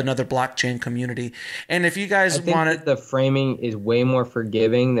community, another blockchain community? And if you guys want the framing is way more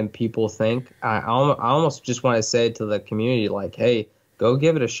forgiving than people think. I almost just want to say to the community, like, hey, go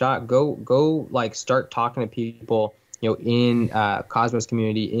give it a shot. Go start talking to people, in Cosmos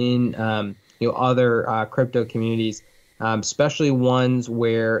community, in other crypto communities, especially ones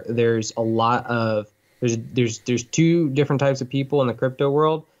where there's a lot of there's two different types of people in the crypto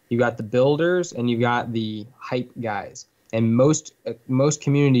world. You got the builders and you got the hype guys. And most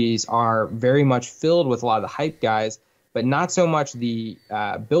communities are very much filled with a lot of the hype guys, but not so much the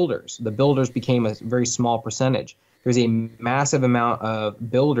builders. The builders became a very small percentage. there's a massive amount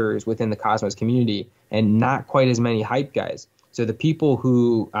of builders within the Cosmos community and not quite as many hype guys. So the people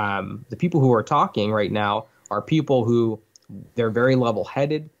who are talking right now are people who they're very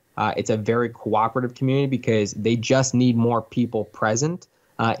level-headed. It's a very cooperative community because they just need more people present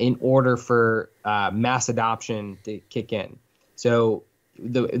in order for mass adoption to kick in. So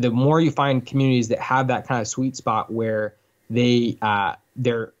the more you find communities that have that kind of sweet spot where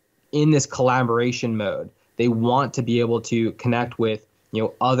they're in this collaboration mode, they want to be able to connect with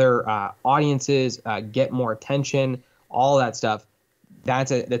other audiences, get more attention, all that stuff.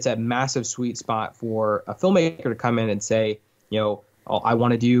 That's a massive sweet spot for a filmmaker to come in and say, oh, I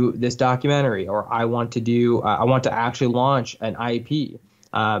want to do this documentary, or I want to actually launch an IP.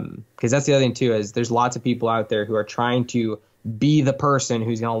 Because that's the other thing too, is there's lots of people out there who are trying to be the person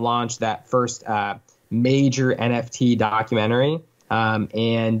who's going to launch that first major NFT documentary.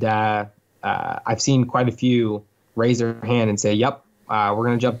 And I've seen quite a few raise their hand and say, yep, we're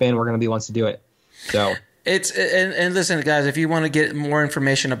going to jump in. We're going to be the ones to do it. So and listen, guys, if you want to get more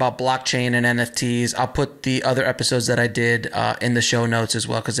information about blockchain and NFTs, I'll put the other episodes that I did in the show notes as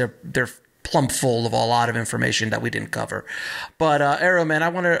well, because they're plumb full of a lot of information that we didn't cover. But Arel, man, I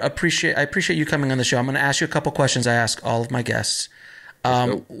appreciate you coming on the show. I'm going to ask you a couple questions I ask all of my guests.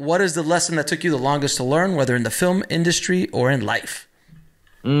 What is the lesson that took you the longest to learn, whether in the film industry or in life?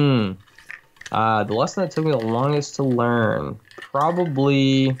 The lesson that took me the longest to learn,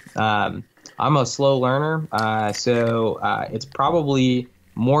 probably, I'm a slow learner, so it's probably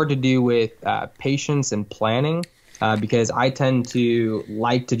more to do with patience and planning, because I tend to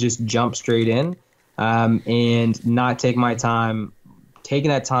like to just jump straight in and not take my time, taking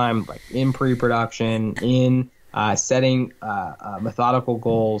that time like in pre-production, in setting methodical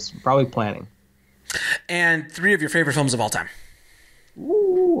goals, probably planning. And 3 of your favorite films of all time.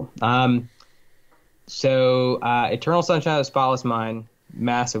 Ooh. So Eternal Sunshine of the Spotless Mind,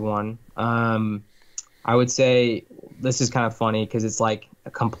 massive one. I would say this is kind of funny because it's like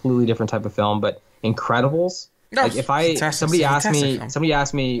a completely different type of film, but Incredibles. No, like somebody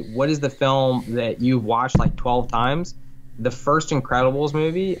asked me what is the film that you've watched like 12 times? The first Incredibles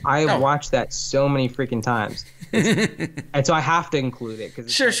movie, I have watched that so many freaking times. And so I have to include it because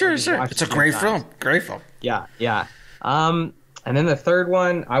sure. It's a great film. Great film. Yeah. And then the third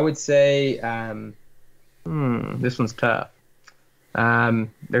one, I would say this one's tough.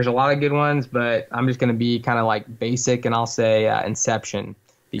 There's a lot of good ones, but I'm just going to be kind of like basic, and I'll say Inception,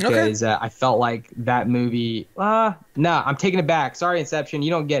 because I felt like that movie. No, I'm taking it back. Sorry, Inception.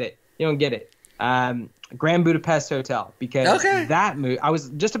 You don't get it. Grand Budapest Hotel, because that movie. I was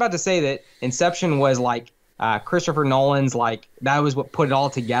just about to say that Inception was like Christopher Nolan's, like that was what put it all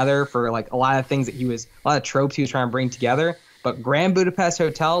together for like a lot of things a lot of tropes he was trying to bring together. But Grand Budapest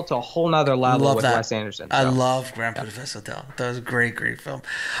Hotel to a whole nother level with Wes Anderson. So. I love Grand Budapest Hotel. That was a great film.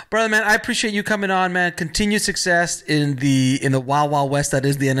 Brother, man, I appreciate you coming on, man. Continued success in the wild, wild west that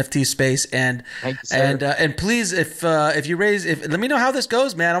is the NFT space. And thank you, sir. And please, if you let me know how this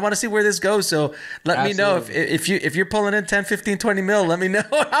goes, man. I want to see where this goes. So let me know if you're pulling in 10, 15, 20 mil, let me know.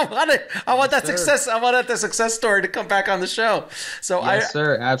 I want that success. I want that success story to come back on the show. So yes,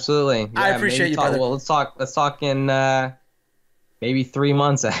 sir. Absolutely. Yeah, I appreciate you, brother. Well, let's talk in maybe 3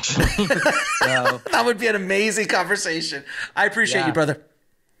 months, actually. So, that would be an amazing conversation. I appreciate you, brother.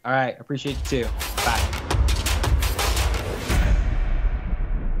 All right. Appreciate you too.